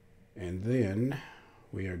 And then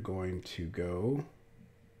we are going to go,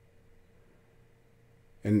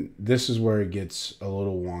 and this is where it gets a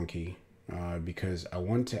little wonky because I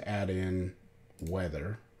want to add in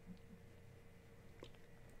weather,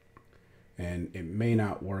 and it may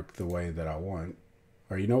not work the way that I want.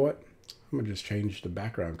 Or you know what? I'm gonna just change the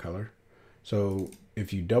background color. So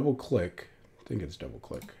if you double click, I think it's double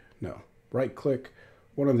click, no, right click,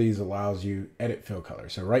 one of these allows you edit fill color.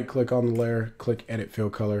 So right click on the layer, click edit fill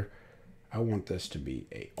color. I want this to be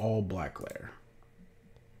a all black layer.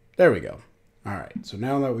 There we go. All right, so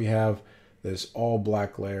now that we have this all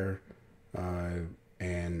black layer,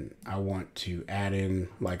 and I want to add in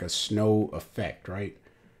like a snow effect, right?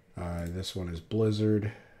 This one is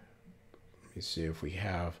blizzard. Let me see if we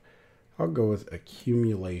have, I'll go with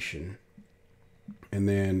accumulation. And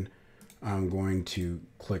then I'm going to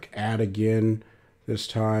click add again. This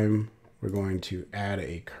time we're going to add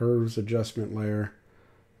a curves adjustment layer.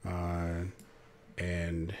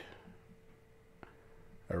 And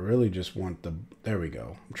I really just want the, there we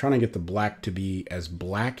go. I'm trying to get the black to be as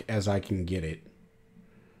black as I can get it.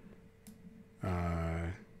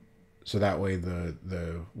 So that way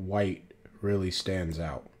the white really stands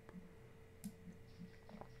out.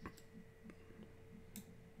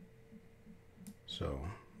 So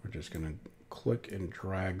we're just gonna click and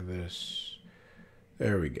drag this.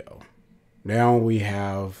 There we go. Now we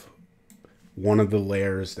have one of the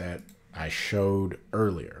layers that I showed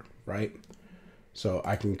earlier, right? So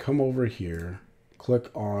I can come over here,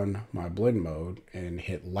 click on my blend mode and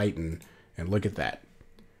hit lighten, and look at that.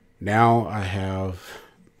 Now I have,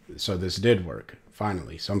 so this did work,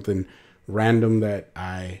 finally. Something random that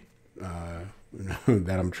I,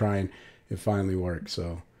 that I'm trying, it finally worked.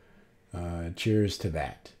 So cheers to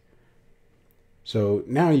that. So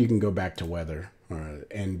now you can go back to weather.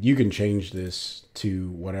 And you can change this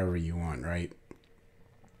to whatever you want, right?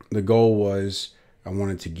 The goal was I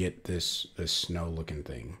wanted to get this snow looking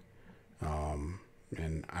thing.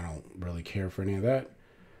 And I don't really care for any of that.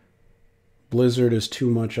 Blizzard is too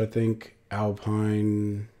much, I think.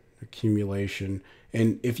 Alpine, accumulation.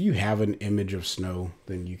 And if you have an image of snow,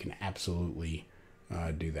 then you can absolutely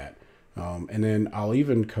do that. And then I'll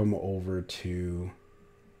even come over to,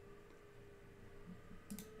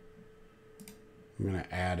 I'm going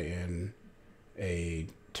to add in a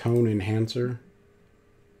tone enhancer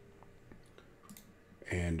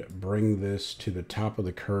and bring this to the top of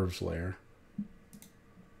the curves layer.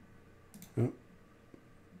 Oh.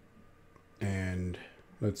 And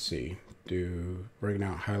let's see, do bringing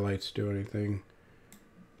out highlights do anything?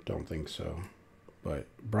 Don't think so. But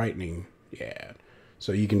brightening, yeah.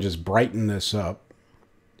 So you can just brighten this up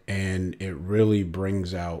and it really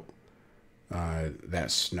brings out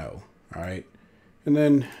that snow, all right? And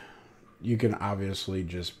then you can obviously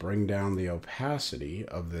just bring down the opacity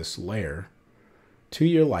of this layer to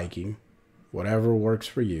your liking, whatever works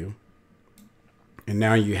for you. And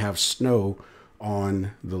now you have snow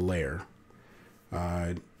on the layer.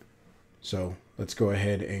 So let's go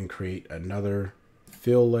ahead and create another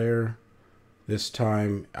fill layer. This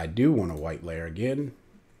time I do want a white layer again.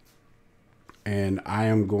 And I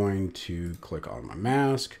am going to click on my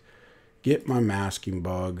mask, get my masking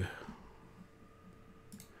bug.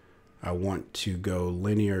 I want to go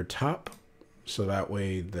linear top, so that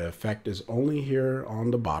way the effect is only here on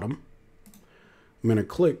the bottom. I'm going to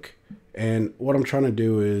click, and what I'm trying to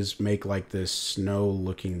do is make like this snow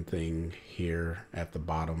looking thing here at the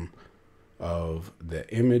bottom of the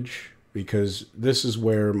image, because this is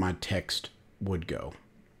where my text would go.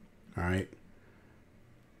 All right.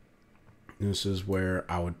 This is where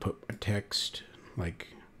I would put my text, like,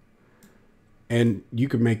 and you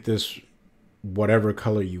can make this whatever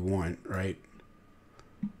color you want, right?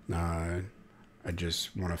 I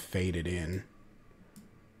just want to fade it in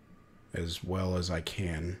as well as I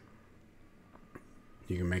can.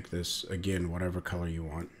 You can make this, again, whatever color you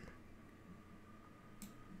want.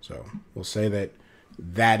 So we'll say that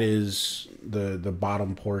that is the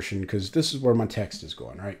bottom portion, because this is where my text is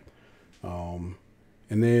going, right? And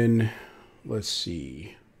then let's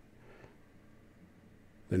see.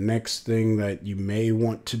 The next thing that you may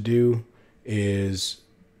want to do is,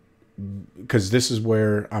 because this is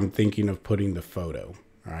where I'm thinking of putting the photo,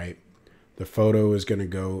 all right? The photo is going to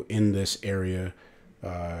go in this area.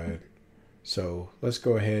 So let's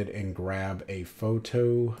go ahead and grab a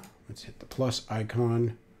photo. Let's hit the plus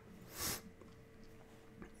icon.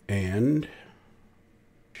 And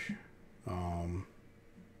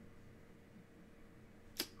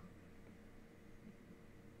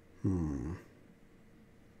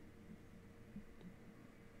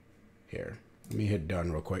here, let me hit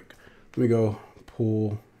done real quick. Let me go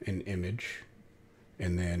pull an image,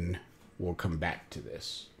 and then we'll come back to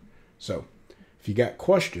this. So if you got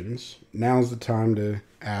questions, now's the time to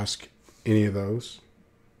ask any of those.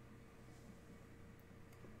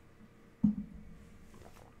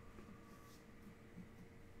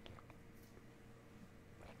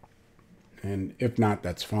 And if not,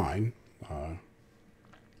 that's fine.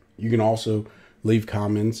 You can also leave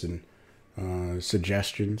comments and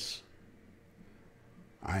suggestions.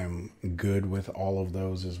 I am good with all of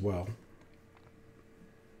those as well.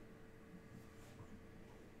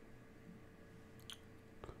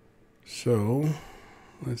 So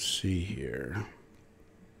let's see here.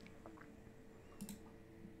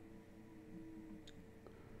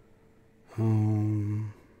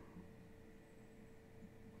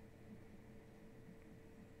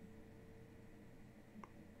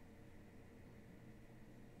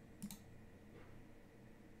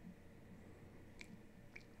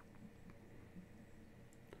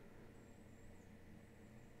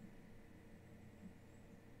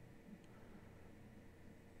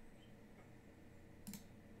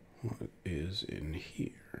 What is in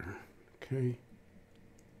here? Okay.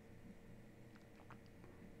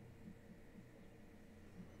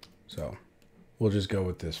 So we'll just go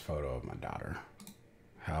with this photo of my daughter.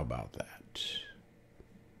 How about that?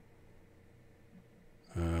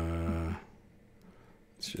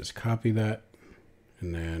 Let's just copy that,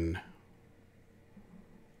 and then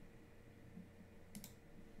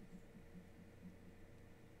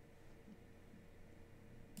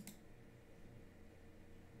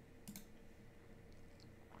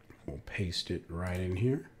we'll paste it right in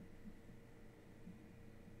here.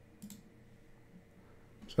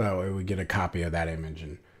 So that way we get a copy of that image,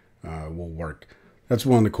 and will work. That's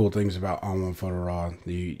one of the cool things about ON1 Photo Raw.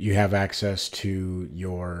 You have access to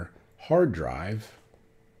your hard drive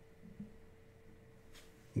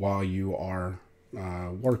while you are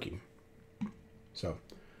working. So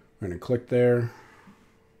we're going to click there,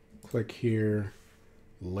 click here,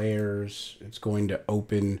 layers. It's going to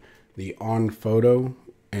open the ON photo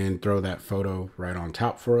and throw that photo right on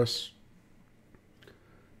top for us.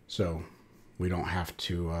 So we don't have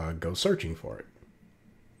to go searching for it.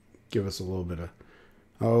 Give us a little bit of,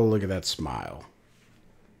 oh, look at that smile.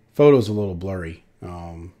 Photo's a little blurry.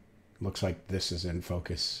 Looks like this is in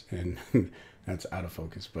focus and that's out of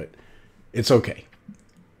focus, but it's okay.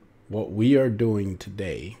 What we are doing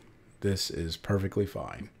today, this is perfectly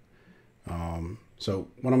fine. So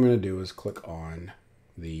what I'm going to do is click on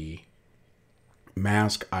the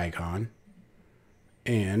mask icon,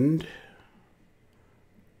 and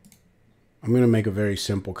I'm going to make a very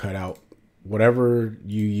simple cutout. Whatever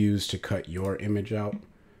you use to cut your image out,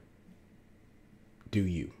 do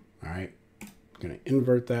you. All right. I'm going to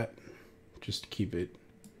invert that just to keep it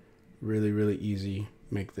really, really easy.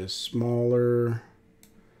 Make this smaller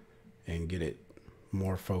and get it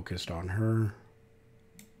more focused on her.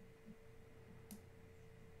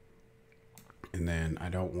 And then I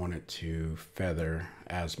don't want it to feather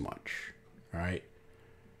as much, right?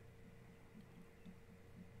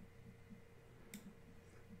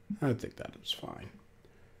 I think that is fine.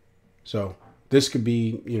 So this could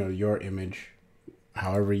be, you know, your image,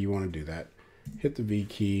 however you want to do that. Hit the V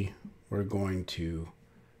key. We're going to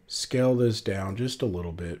scale this down just a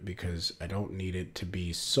little bit because I don't need it to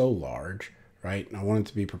be so large, right? I want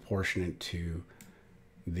it to be proportionate to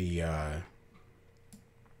the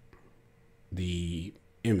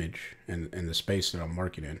image and the space that I'm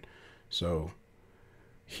working in. So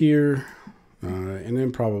here, and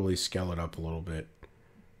then probably scale it up a little bit.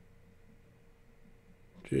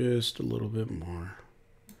 Just a little bit more.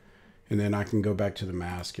 And then I can go back to the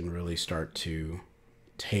mask and really start to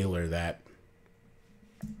tailor that.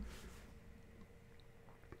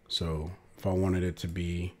 So if I wanted it to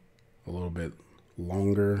be a little bit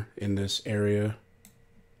longer in this area,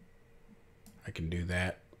 I can do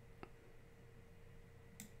that.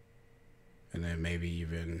 And then maybe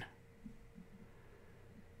even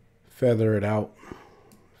feather it out.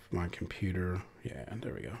 My computer, yeah,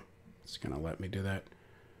 there we go. It's gonna let me do that.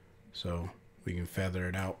 So we can feather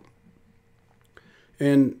it out.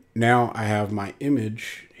 And now I have my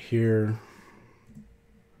image here.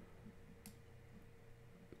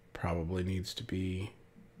 Probably needs to be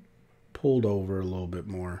pulled over a little bit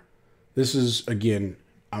more. This is, again,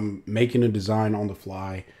 I'm making a design on the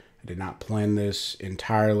fly. I did not plan this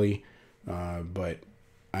entirely, but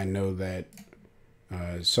I know that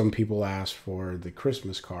some people asked for the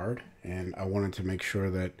Christmas card, and I wanted to make sure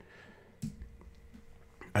that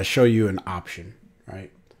I show you an option,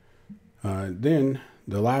 right? Then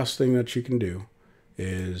the last thing that you can do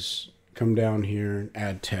is come down here and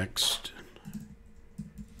add text.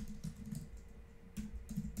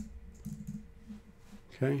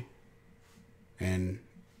 Okay. And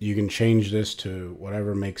you can change this to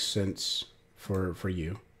whatever makes sense for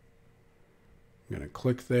you. I'm going to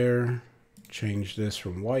click there, change this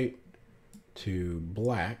from white to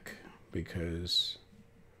black because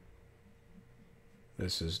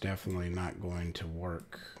this is definitely not going to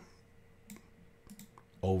work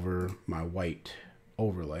over my white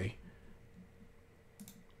overlay.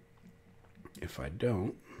 If I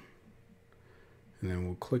don't, and then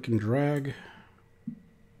we'll click and drag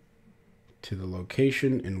to the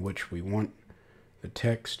location in which we want the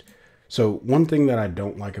text. So one thing that I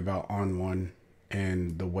don't like about ON1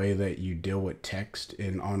 and the way that you deal with text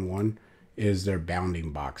in ON1 is their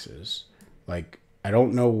bounding boxes. Like, I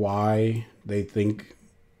don't know why they think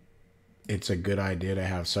it's a good idea to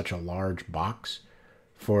have such a large box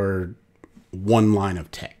for one line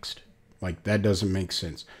of text. Like, that doesn't make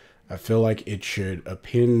sense. I feel like it should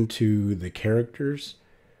append to the characters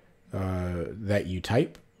that you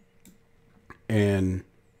type, and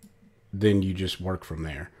then you just work from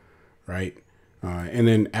there, right? And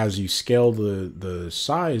then as you scale the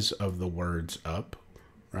size of the words up,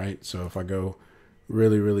 right? So if I go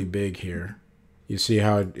really, really big here, you see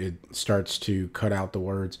how it starts to cut out the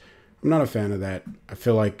words. I'm not a fan of that. I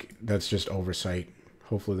feel like that's just oversight.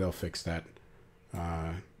 Hopefully they'll fix that.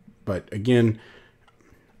 But again,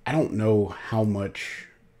 I don't know how much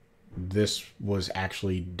this was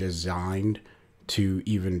actually designed to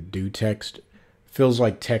even do text. Feels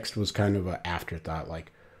like text was kind of an afterthought.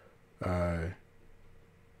 Like,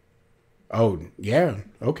 oh, yeah,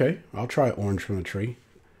 okay, I'll try orange from the tree.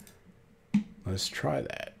 Let's try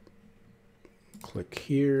that. Click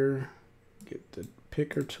here, get the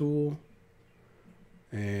picker tool,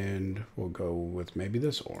 and we'll go with maybe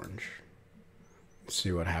this orange.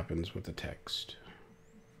 See what happens with the text.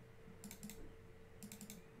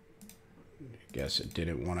 Guess it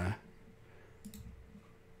didn't want to.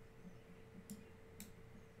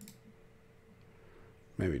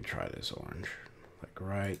 Maybe try this orange, like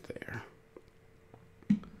right there.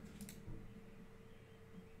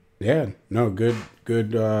 Yeah, no, good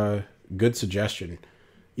suggestion.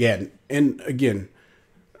 Yeah, and again,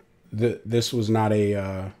 this was not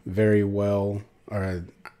a very well, or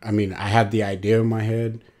I mean, I had the idea in my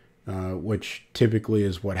head, which typically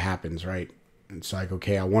is what happens, right? It's like,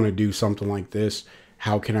 okay, I want to do something like this.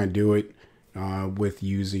 How can I do it with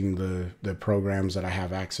using the programs that I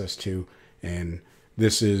have access to? And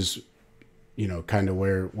this is, you know, kind of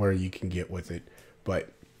where you can get with it, but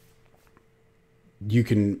you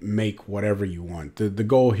can make whatever you want. The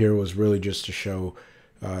goal here was really just to show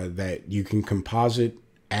that you can composite,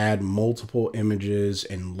 add multiple images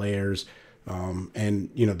and layers. And,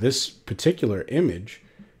 you know, this particular image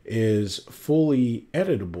is fully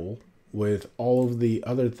editable with all of the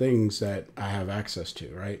other things that I have access to,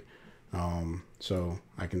 right? So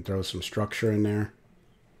I can throw some structure in there.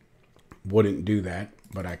 Wouldn't do that,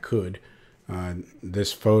 but I could.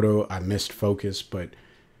 This photo, I missed focus, but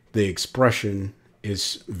the expression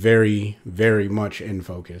is very, very much in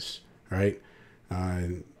focus, right?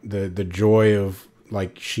 The joy of,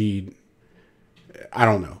 like, I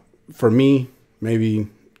don't know. For me, maybe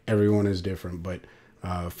everyone is different, but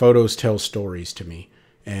photos tell stories to me.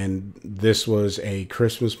 And this was a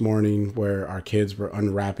Christmas morning where our kids were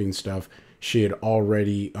unwrapping stuff. She had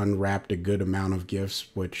already unwrapped a good amount of gifts,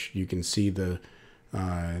 which you can see the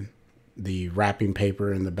wrapping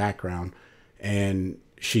paper in the background. And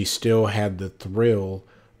she still had the thrill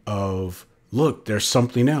of, look, there's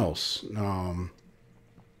something else.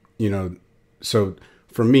 You know, so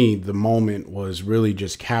for me, the moment was really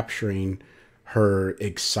just capturing her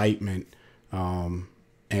excitement.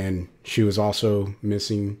 And she was also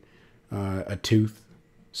missing a tooth.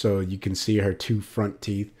 So you can see her two front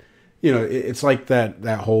teeth. You know, it's like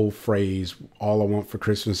that whole phrase, all I want for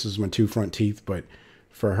Christmas is my two front teeth. But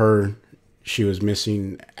for her, she was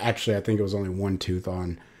missing, actually, I think it was only one tooth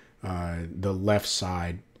on the left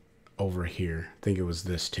side over here. I think it was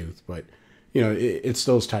this tooth. But, you know, it's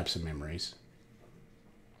those types of memories.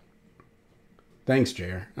 Thanks,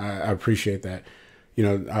 Jer. I appreciate that. You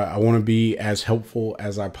know, I want to be as helpful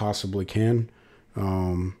as I possibly can.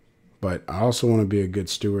 But I also want to be a good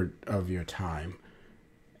steward of your time.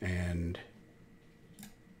 And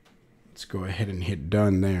let's go ahead and hit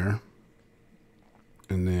done there.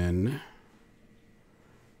 And then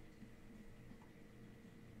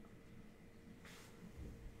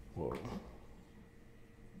we'll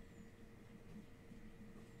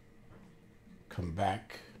come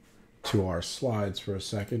back to our slides for a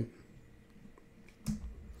second.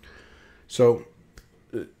 So,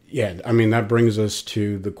 yeah, I mean, that brings us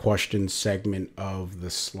to the question segment of the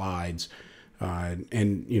slides.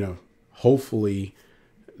 And, you know, hopefully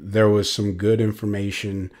there was some good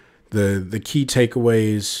information. The key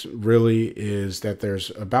takeaways really is that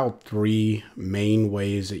there's about 3 main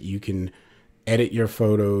ways that you can edit your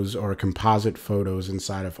photos or composite photos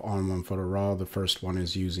inside of ON1 Photo Raw. The first one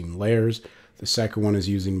is using layers. The second one is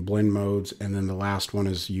using blend modes. And then the last one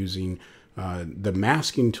is using the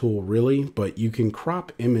masking tool, really. But you can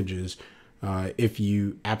crop images if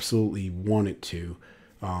you absolutely want it to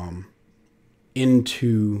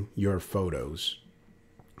into your photos.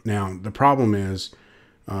 Now, the problem is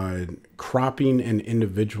cropping an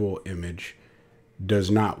individual image does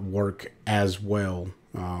not work as well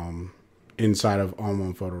inside of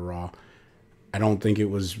ON1 Photo Raw. I don't think it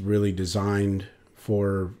was really designed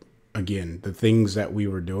for, again, the things that we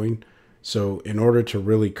were doing. So in order to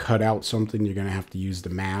really cut out something, you're going to have to use the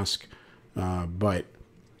mask, but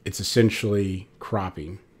it's essentially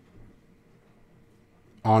cropping.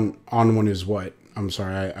 ON1 is what? I'm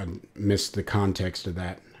sorry, I missed the context of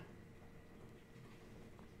that.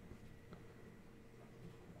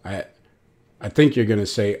 I think you're going to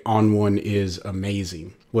say ON1 is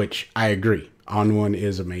amazing, which I agree. ON1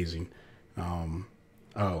 is amazing.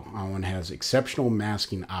 ON1 has exceptional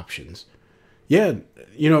masking options. Yeah,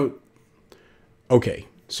 you know, okay,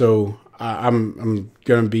 so I'm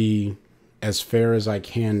going to be as fair as I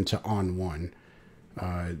can to ON1.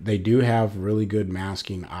 They do have really good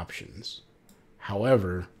masking options.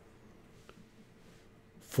 However,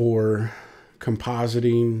 for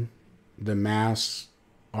compositing, the masks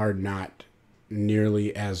are not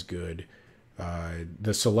nearly as good.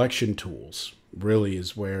 The selection tools really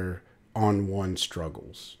is where ON1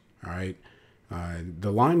 struggles. All right,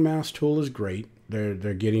 the line mask tool is great.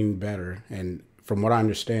 They're getting better, and from what I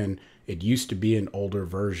understand, it used to be in older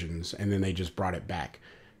versions, and then they just brought it back.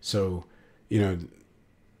 So, you know,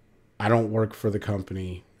 I don't work for the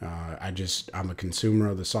company. I'm a consumer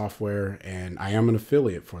of the software, and I am an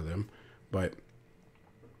affiliate for them. But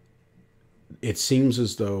it seems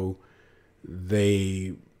as though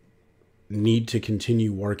they need to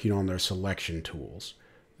continue working on their selection tools.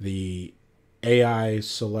 The AI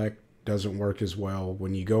select doesn't work as well.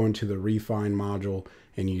 When you go into the refine module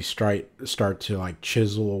and you start to like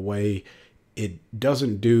chisel away, it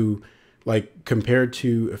doesn't do, like, compared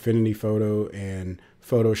to Affinity Photo and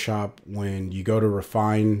Photoshop, when you go to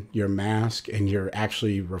refine your mask and you're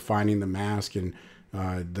actually refining the mask, and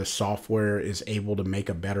the software is able to make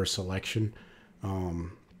a better selection.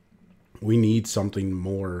 We need something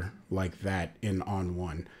more like that in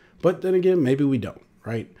ON1. But then again, maybe we don't,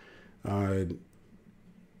 right?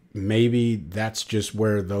 Maybe that's just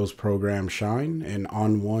where those programs shine, and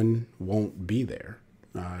ON1 won't be there.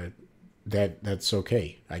 That's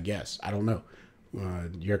okay, I guess. I don't know.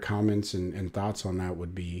 Your comments and thoughts on that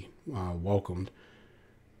would be welcomed,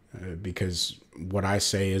 because what I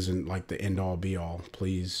say isn't like the end all be all.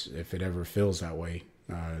 Please, if it ever feels that way,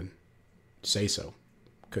 say so,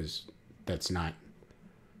 because that's not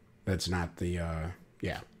the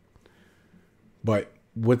yeah. But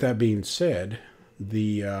with that being said,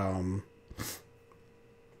 the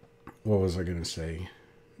what was I gonna say?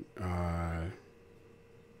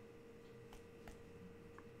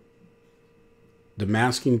 The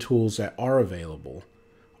masking tools that are available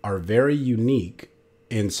are very unique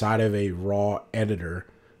inside of a raw editor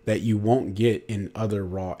that you won't get in other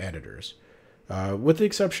raw editors. With the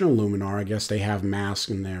exception of Luminar, I guess they have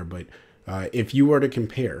masks in there, but if you were to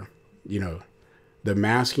compare, the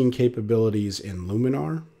masking capabilities in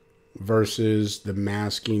Luminar versus the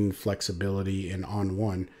masking flexibility in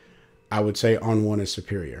ON1, I would say ON1 is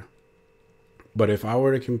superior. But if I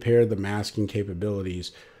were to compare the masking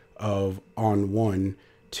capabilities of ON1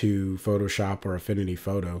 to Photoshop or Affinity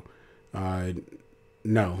Photo,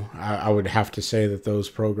 no, I would have to say that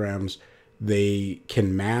those programs, they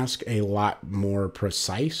can mask a lot more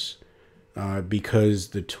precise, because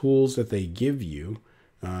the tools that they give you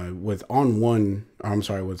with ON1,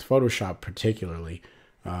 with Photoshop particularly,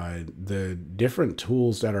 the different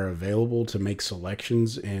tools that are available to make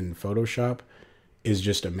selections in Photoshop is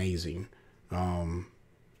just amazing.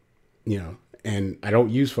 And I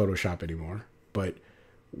don't use Photoshop anymore, but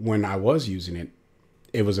when I was using it,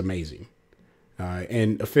 it was amazing.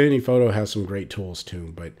 And Affinity Photo has some great tools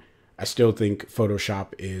too, but I still think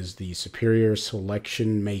Photoshop is the superior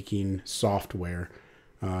selection making software.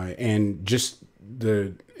 And this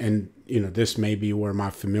may be where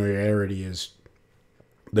my familiarity is,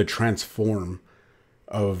 the transform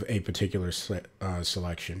of a particular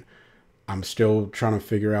selection. I'm still trying to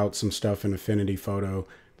figure out some stuff in Affinity Photo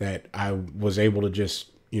that I was able to just,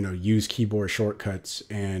 use keyboard shortcuts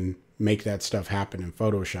and make that stuff happen in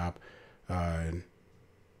Photoshop.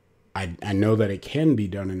 I know that it can be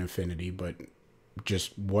done in Affinity, but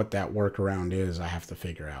just what that workaround is, I have to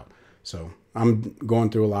figure out. So I'm going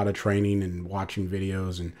through a lot of training and watching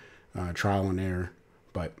videos and trial and error.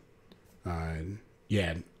 But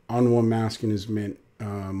yeah, ON1 masking is meant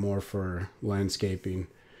more for landscaping.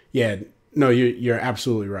 Yeah, no, you're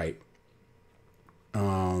absolutely right.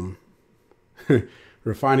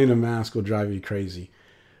 Refining a mask will drive you crazy.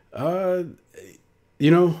 I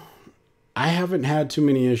haven't had too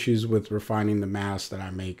many issues with refining the masks that I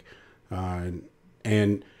make.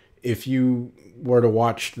 And if you were to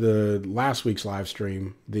watch the last week's live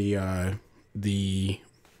stream, the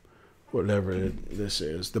whatever this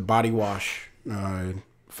is, the body wash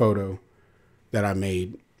photo that I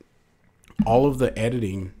made, all of the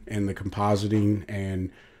editing and the compositing and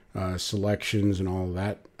selections and all of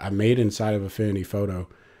that I made inside of Affinity Photo.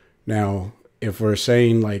 Now, if we're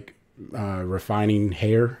saying like refining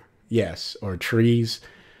hair, yes, or trees,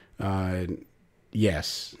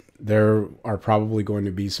 yes, there are probably going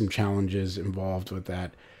to be some challenges involved with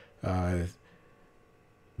that,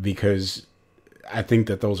 because I think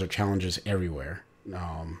that those are challenges everywhere.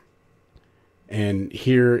 And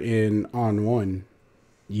here in ON1,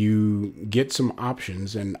 you get some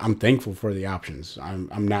options, and I'm thankful for the options.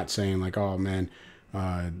 I'm not saying like, oh man,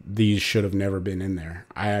 these should have never been in there.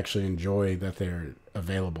 I actually enjoy that they're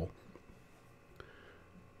available.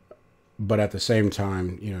 But at the same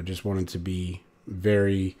time, just wanted to be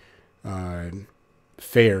very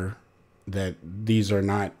fair that these are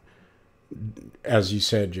not, as you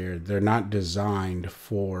said, Jared, they're not designed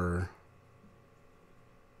for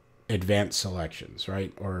advanced selections,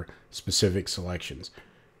 right? Or specific selections.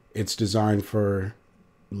 It's designed for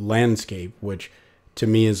landscape, which to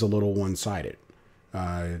me is a little one-sided.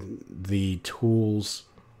 The tools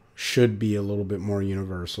should be a little bit more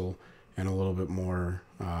universal, and a little bit more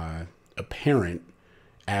apparent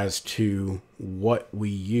as to what we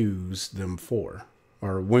use them for,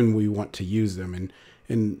 or when we want to use them,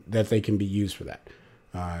 and that they can be used for that.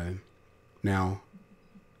 Now,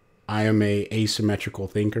 I am a asymmetrical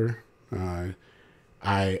thinker.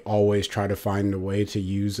 I always try to find a way to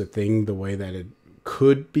use a thing the way that it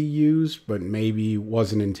could be used, but maybe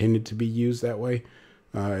wasn't intended to be used that way.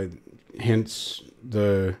 Hence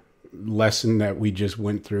the lesson that we just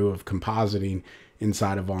went through of compositing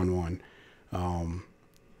inside of ON1.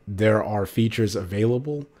 There are features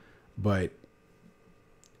available, but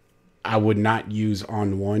I would not use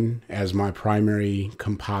ON1 as my primary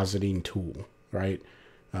compositing tool, right?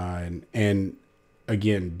 And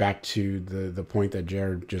again, back to the point that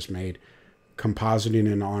Jared just made,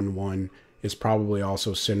 compositing in ON1 is probably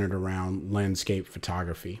also centered around landscape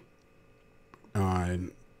photography.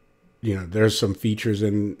 There's some features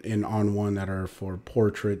in ON1 that are for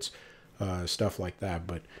portraits, stuff like that,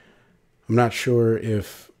 but I'm not sure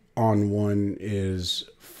if ON1 is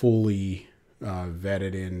fully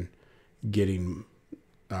vetted in getting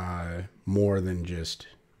more than just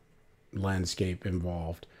landscape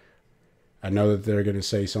involved. I know that they're going to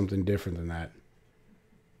say something different than that.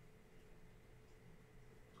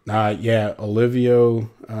 Yeah, Olivio.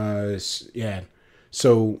 Yeah.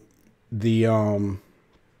 So the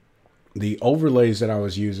overlays that I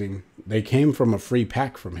was using, they came from a free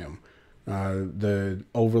pack from him. The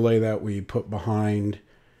overlay that we put behind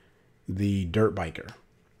the dirt biker,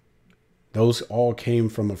 those all came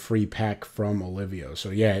from a free pack from Olivio. So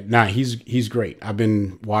yeah, he's great. I've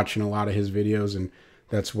been watching a lot of his videos, and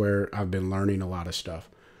that's where I've been learning a lot of stuff.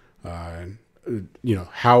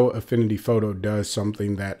 How Affinity Photo does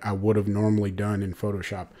something that I would have normally done in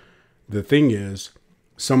Photoshop. The thing is,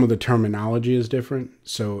 some of the terminology is different.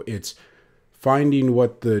 So it's finding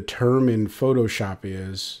what the term in Photoshop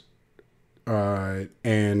is, or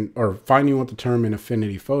finding what the term in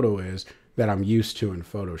Affinity Photo is that I'm used to in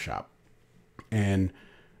Photoshop. And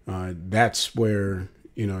that's where,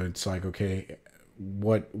 it's like, okay,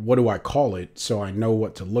 what do I call it so I know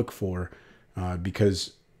what to look for?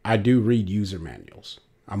 Because I do read user manuals.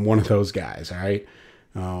 I'm one of those guys, all right?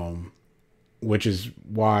 Which is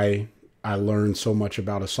why I learned so much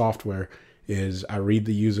about a software. Is I read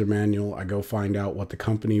the user manual, I go find out what the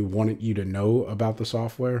company wanted you to know about the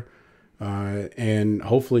software, and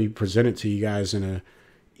hopefully present it to you guys in a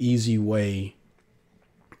easy way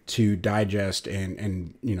to digest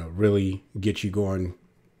and really get you going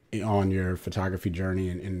on your photography journey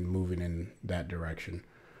and moving in that direction.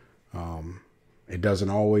 It doesn't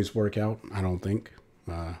always work out, I don't think,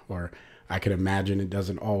 or I can imagine it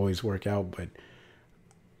doesn't always work out, but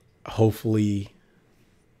hopefully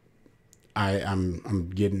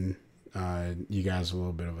I'm getting you guys a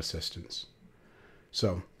little bit of assistance.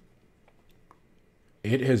 So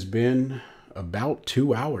it has been about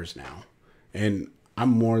 2 hours now, and I'm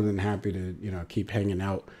more than happy to keep hanging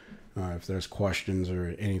out if there's questions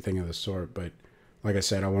or anything of the sort. But like I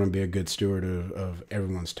said, I want to be a good steward of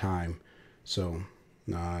everyone's time. So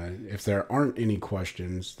if there aren't any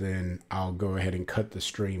questions, then I'll go ahead and cut the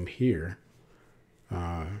stream here.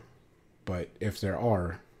 But if there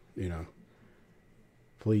are,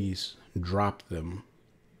 please drop them.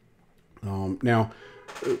 Now,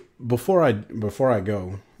 before I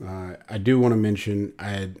go, I do want to mention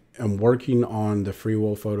I am working on the Free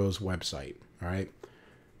Will Photos website. All right,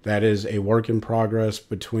 that is a work in progress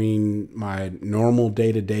between my normal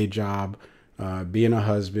day-to-day job, being a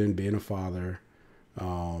husband, being a father.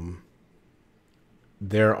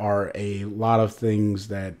 There are a lot of things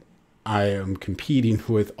that I am competing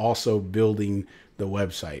with, also building the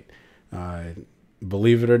website.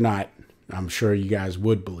 Believe it or not, I'm sure you guys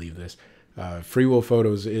would believe this. Free Will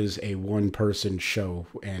Photos is a one-person show,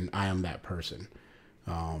 and I am that person.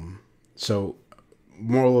 So,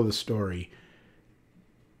 moral of the story: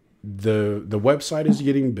 the website is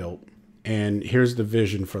getting built, and here's the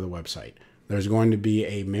vision for the website. There's going to be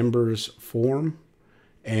a members forum,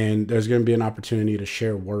 and there's going to be an opportunity to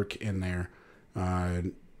share work in there,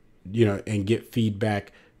 and get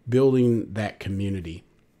feedback, building that community.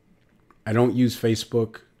 I don't use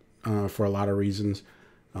Facebook for a lot of reasons.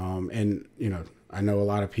 And I know a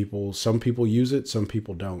lot of people, some people use it, some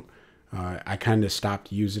people don't. I kind of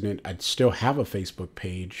stopped using it. I still have a Facebook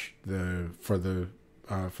page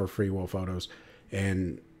for Free Will Photos,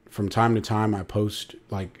 and from time to time I post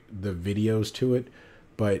like the videos to it,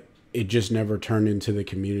 but it just never turned into the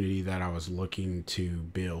community that I was looking to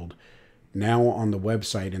build. Now on the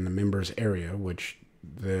website in the members area, which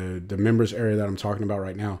the members area that I'm talking about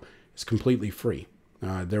right now is completely free.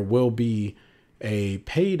 There will be a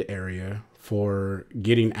paid area for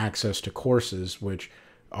getting access to courses, which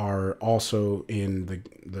are also in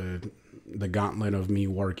the gauntlet of me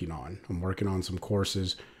working on. I'm working on some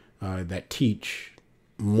courses that teach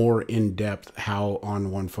more in depth how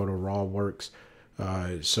ON1 Photo Raw works.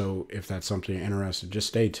 So if that's something you're interested, just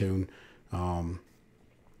stay tuned.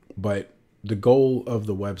 But the goal of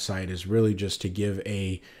the website is really just to give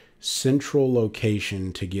a central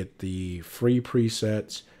location to get the free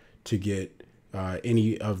presets, to get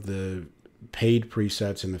any of the paid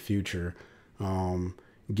presets in the future,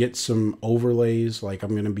 get some overlays. Like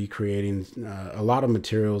I'm going to be creating a lot of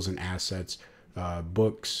materials and assets,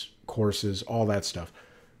 books, courses, all that stuff,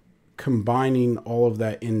 combining all of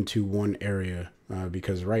that into one area,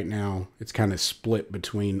 because right now it's kind of split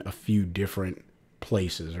between a few different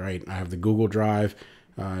places, right? I have the Google Drive.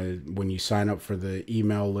 When you sign up for the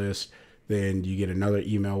email list, then you get another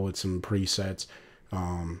email with some presets.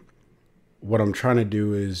 What I'm trying to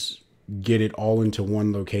do is get it all into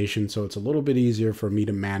one location, so it's a little bit easier for me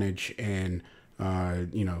to manage and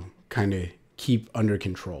kind of keep under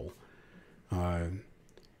control. And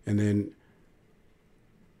then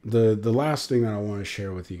the last thing that I want to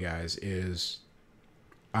share with you guys is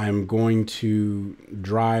I'm going to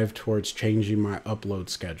drive towards changing my upload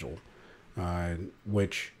schedule,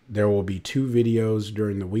 which there will be 2 videos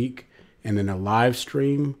during the week and then a live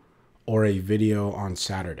stream or a video on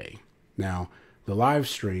Saturday. Now, the live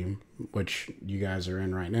stream, which you guys are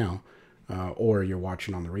in right now, or you're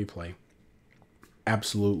watching on the replay,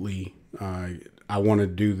 absolutely, I want to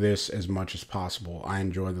do this as much as possible. I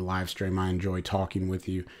enjoy the live stream. I enjoy talking with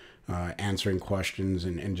you, answering questions,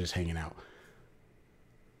 and just hanging out.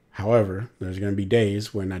 However, there's going to be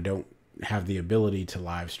days when I don't have the ability to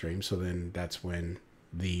live stream. So then that's when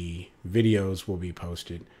the videos will be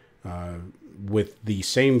posted with the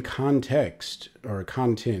same context or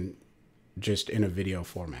content, just in a video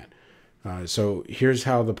format. So here's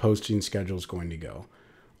how the posting schedule is going to go.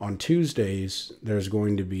 On Tuesdays, there's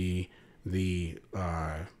going to be the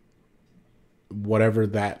whatever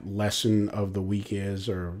that lesson of the week is,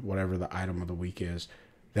 or whatever the item of the week is,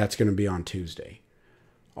 that's going to be on Tuesday.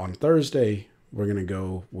 On Thursday, we're going to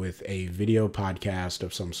go with a video podcast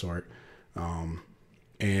of some sort.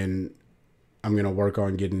 And I'm going to work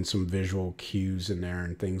on getting some visual cues in there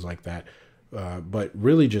and things like that. But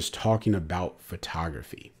really just talking about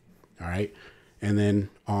photography. All right. And then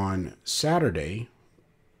on Saturday,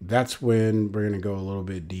 that's when we're going to go a little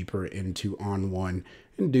bit deeper into ON1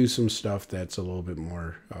 and do some stuff that's a little bit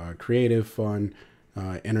more creative, fun,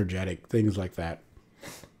 energetic, things like that.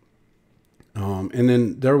 And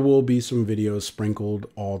then there will be some videos sprinkled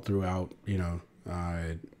all throughout,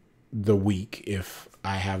 the week if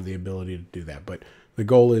I have the ability to do that. But the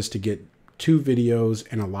goal is to get 2 videos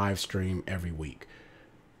and a live stream every week.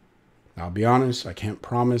 I'll be honest, I can't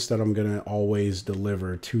promise that I'm going to always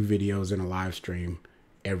deliver 2 videos and a live stream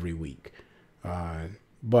every week.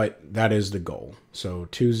 But that is the goal. So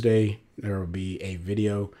Tuesday, there will be a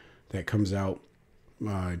video that comes out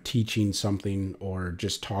teaching something or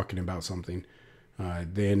just talking about something.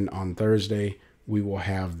 Then on Thursday, we will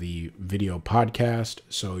have the video podcast.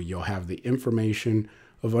 So you'll have the information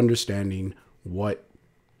of understanding what,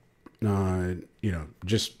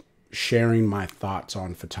 just sharing my thoughts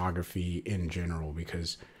on photography in general,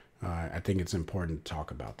 because I think it's important to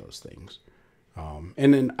talk about those things.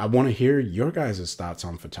 And then I want to hear your guys' thoughts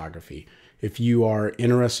on photography. If you are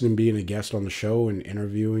interested in being a guest on the show and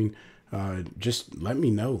interviewing, just let me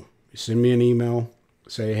know. Send me an email.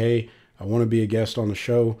 Say, hey, I want to be a guest on the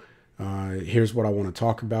show. Here's what I want to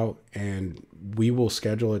talk about. And we will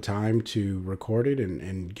schedule a time to record it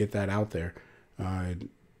and get that out there. The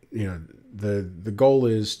goal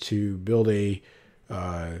is to build a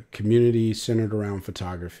community centered around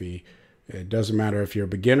photography. It doesn't matter if you're a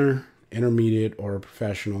beginner, intermediate, or a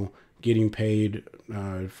professional, getting paid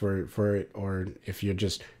for it, or if you're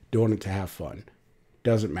just doing it to have fun.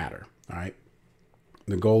 Doesn't matter. All right.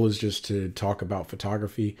 The goal is just to talk about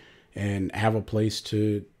photography and have a place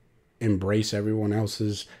to embrace everyone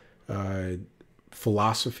else's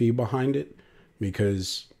philosophy behind it,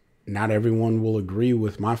 because not everyone will agree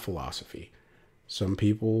with my philosophy. Some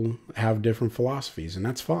people have different philosophies, and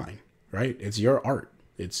that's fine, right? It's your art.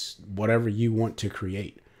 It's whatever you want to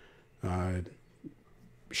create.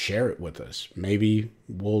 Share it with us. Maybe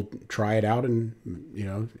we'll try it out and,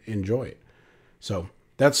 enjoy it. So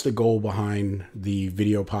that's the goal behind the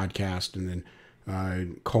video podcast. And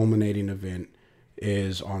then culminating event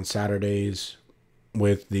is on Saturdays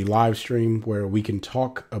with the live stream, where we can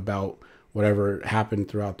talk about whatever happened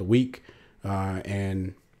throughout the week.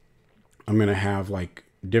 And I'm going to have like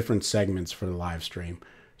different segments for the live stream.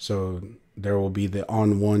 So there will be the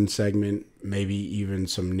On1 segment, maybe even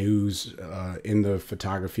some news in the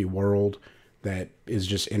photography world that is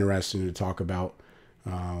just interesting to talk about.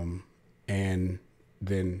 And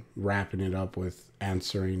then wrapping it up with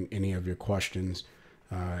answering any of your questions.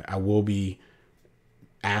 I will be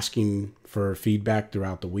asking for feedback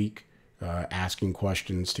throughout the week, asking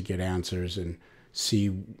questions to get answers and see,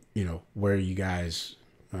 where you guys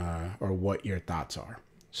or what your thoughts are.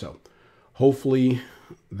 So hopefully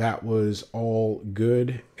that was all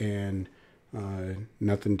good and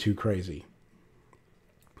nothing too crazy.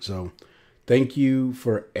 So thank you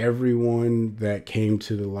for everyone that came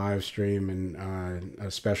to the live stream, and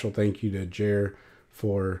a special thank you to Jer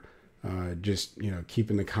for just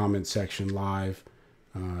keeping the comment section live.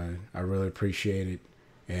 I really appreciate it,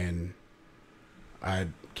 and I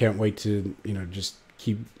can't wait to just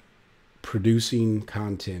keep producing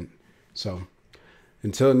content. So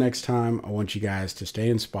until next time, I want you guys to stay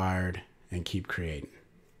inspired and keep creating.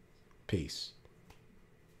 Peace.